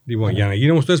 Λοιπόν, για να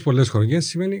γίνει όμως τόσες πολλές χρονιές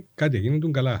σημαίνει κάτι γίνεται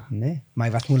καλά. Ναι, μα οι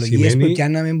βαθμολογίες που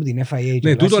πιάναμε από την FIA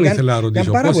ναι, τούτον ήθελα να ρωτήσω.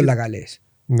 Ήταν πάρα πολλά καλές.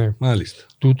 Ναι, μάλιστα.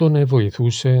 Τούτον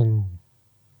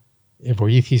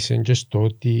βοήθησε και στο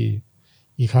ότι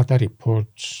είχα τα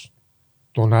reports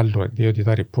των άλλων, διότι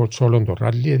τα reports όλων των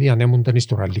ράλι διανέμονταν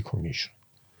στο Rally Commission.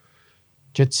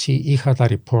 Και έτσι είχα τα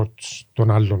reports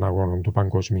των άλλων αγώνων του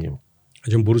παγκοσμίου.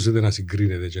 Και μπορούσατε να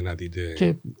συγκρίνετε και να δείτε.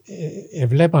 Και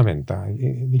βλέπαμε τα,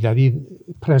 δηλαδή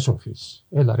press office.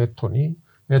 Έλα ρε Τονί,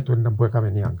 έτω είναι που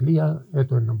έκαμε η Αγγλία,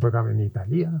 έτω είναι που έκαμε η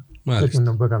Ιταλία, έτω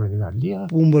είναι που έκαμε η Γαλλία.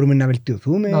 Πού μπορούμε να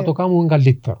βελτιωθούμε. Να το κάνουμε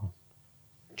καλύτερο.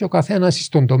 Και ο καθένας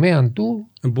στον τομέα του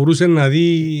μπορούσε να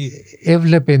δει.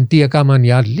 Έβλεπε τι έκαναν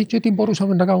οι άλλοι και τι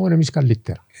μπορούσαμε να κάνουμε εμείς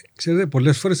καλύτερα. Ξέρετε,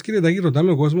 πολλές φορές κύριε Τάκη,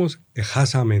 ρωτάμε ο κόσμος,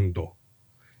 χάσαμε το.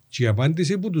 Και η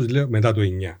απάντηση που τους λέω μετά το 9.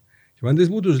 Η απάντηση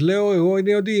που τους λέω εγώ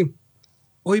είναι ότι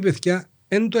όχι παιδιά,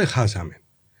 δεν το εχάσαμε.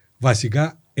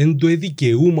 Βασικά, δεν το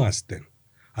δικαιούμαστε.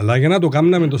 Αλλά για να το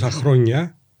κάνουμε τόσα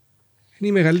χρόνια, είναι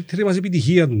η μεγαλύτερη μας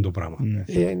επιτυχία το πράγμα.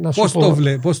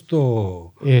 Πώς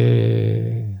το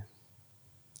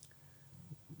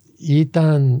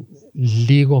ήταν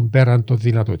λίγο πέραν των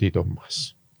δυνατοτήτων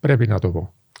μας. Πρέπει να το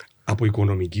πω. Από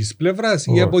οικονομικής πλευράς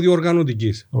ή από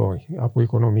διοργανωτικής? Όχι. Από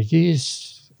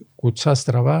οικονομικής, κουτσά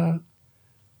στραβά,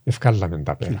 ευκάλαμε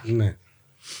τα πέρα. Ναι.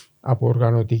 Από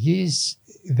οργανωτικής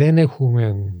δεν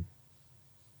έχουμε,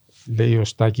 λέει ο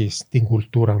Στάκης, την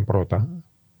κουλτούρα πρώτα,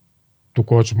 του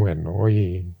κόσμου εννοώ,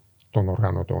 ή των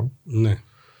οργανωτών. Ναι.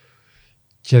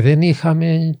 Και δεν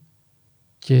είχαμε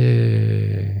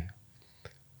και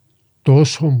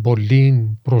τόσο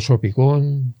πολύ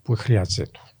προσωπικών που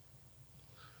χρειάζεται.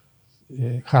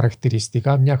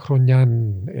 Χαρακτηριστικά μια χρονιά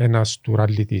ένας του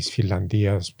ράλι της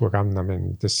Φινλανδίας που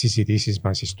έκαναμε τις συζητήσεις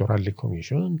μας στο Ράλι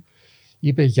Commission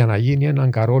είπε για να γίνει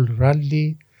έναν καλό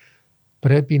ράλι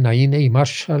πρέπει να είναι οι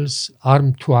marshals arm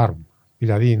to arm.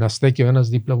 Δηλαδή να στέκει ο ένας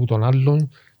δίπλα από τον άλλον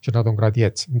και να τον κρατεί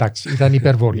έτσι. Εντάξει, ήταν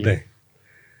υπερβολή.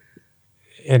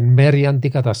 Εν μέρει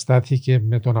αντικαταστάθηκε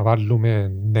με το να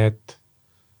βάλουμε net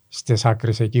στις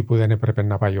άκρες εκεί που δεν έπρεπε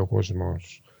να πάει ο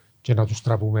κόσμος και να τους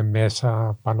τραβούμε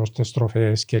μέσα πάνω στις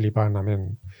στροφές και λοιπά.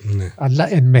 Ναι.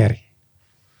 Αλλά εν μέρει.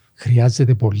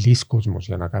 Χρειάζεται πολλής κόσμος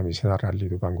για να κάνεις ένα ράλι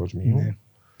του παγκοσμίου. Ναι.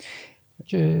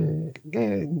 Και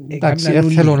εντάξει,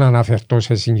 δεν θέλω να αναφερθώ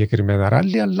σε συγκεκριμένα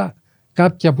ράλι, αλλά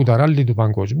κάποια από τα ράλι του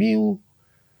παγκοσμίου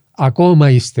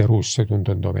ακόμα υστερούν σε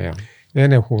τον τομέα.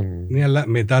 Δεν έχουν... Ναι, αλλά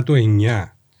μετά το 9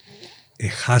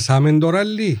 χάσαμε το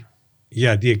ράλι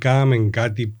γιατί έκαναμε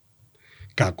κάτι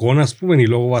κακό, ας πούμε,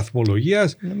 λόγω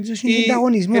βαθμολογίας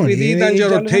ή επειδή ήταν και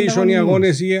rotation οι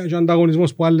αγώνες ή ο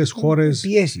ανταγωνισμός από άλλες χώρες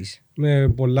με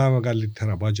πολλά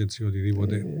μεγαλύτερα budgets ή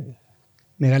οτιδήποτε.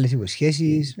 Μεγάλες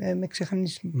υποσχέσεις, με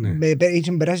ξέχανες.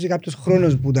 Είχε περάσει κάποιος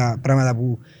χρόνος που τα πράγματα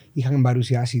που είχαν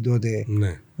παρουσιάσει τότε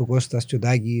ο Κώστας και ο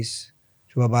Τάκης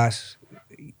και ο Παπάς.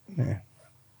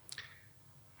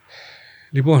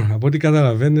 Λοιπόν, από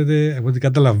ό,τι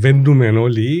καταλαβαίνουμε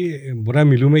όλοι, μπορεί να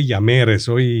μιλούμε για μέρες,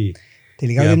 όχι.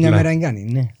 Τελικά δεν μια μέρα κάνει,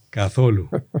 ναι. Καθόλου.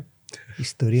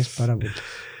 Ιστορίες πάρα πολύ.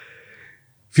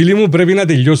 Φίλοι μου, πρέπει να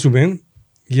τελειώσουμε,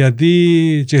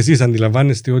 γιατί και εσείς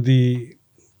αντιλαμβάνεστε ότι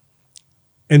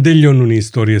δεν τελειώνουν οι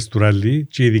ιστορίες του ράλι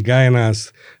και ειδικά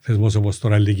ένας θεσμός όπως το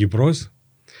Ράλι Κύπρος.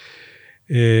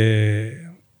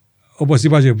 Όπως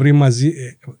είπα και πριν,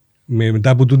 μετά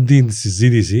από την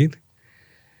συζήτηση,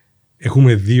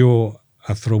 έχουμε δύο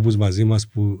ανθρώπους μαζί μας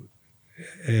που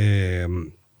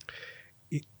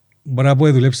μπορεί να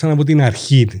πω δουλέψαν από την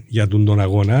αρχή για τον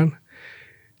αγώνα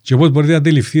και όπως μπορείτε να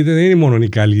αντιληφθείτε δεν είναι μόνο η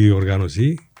καλή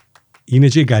οργάνωση, είναι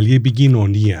και η καλή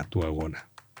επικοινωνία του αγώνα.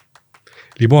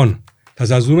 Λοιπόν, θα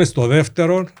σας δούμε στο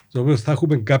δεύτερο, στο οποίο θα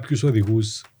έχουμε κάποιους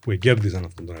οδηγούς που κέρδισαν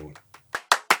αυτόν τον αγώνα.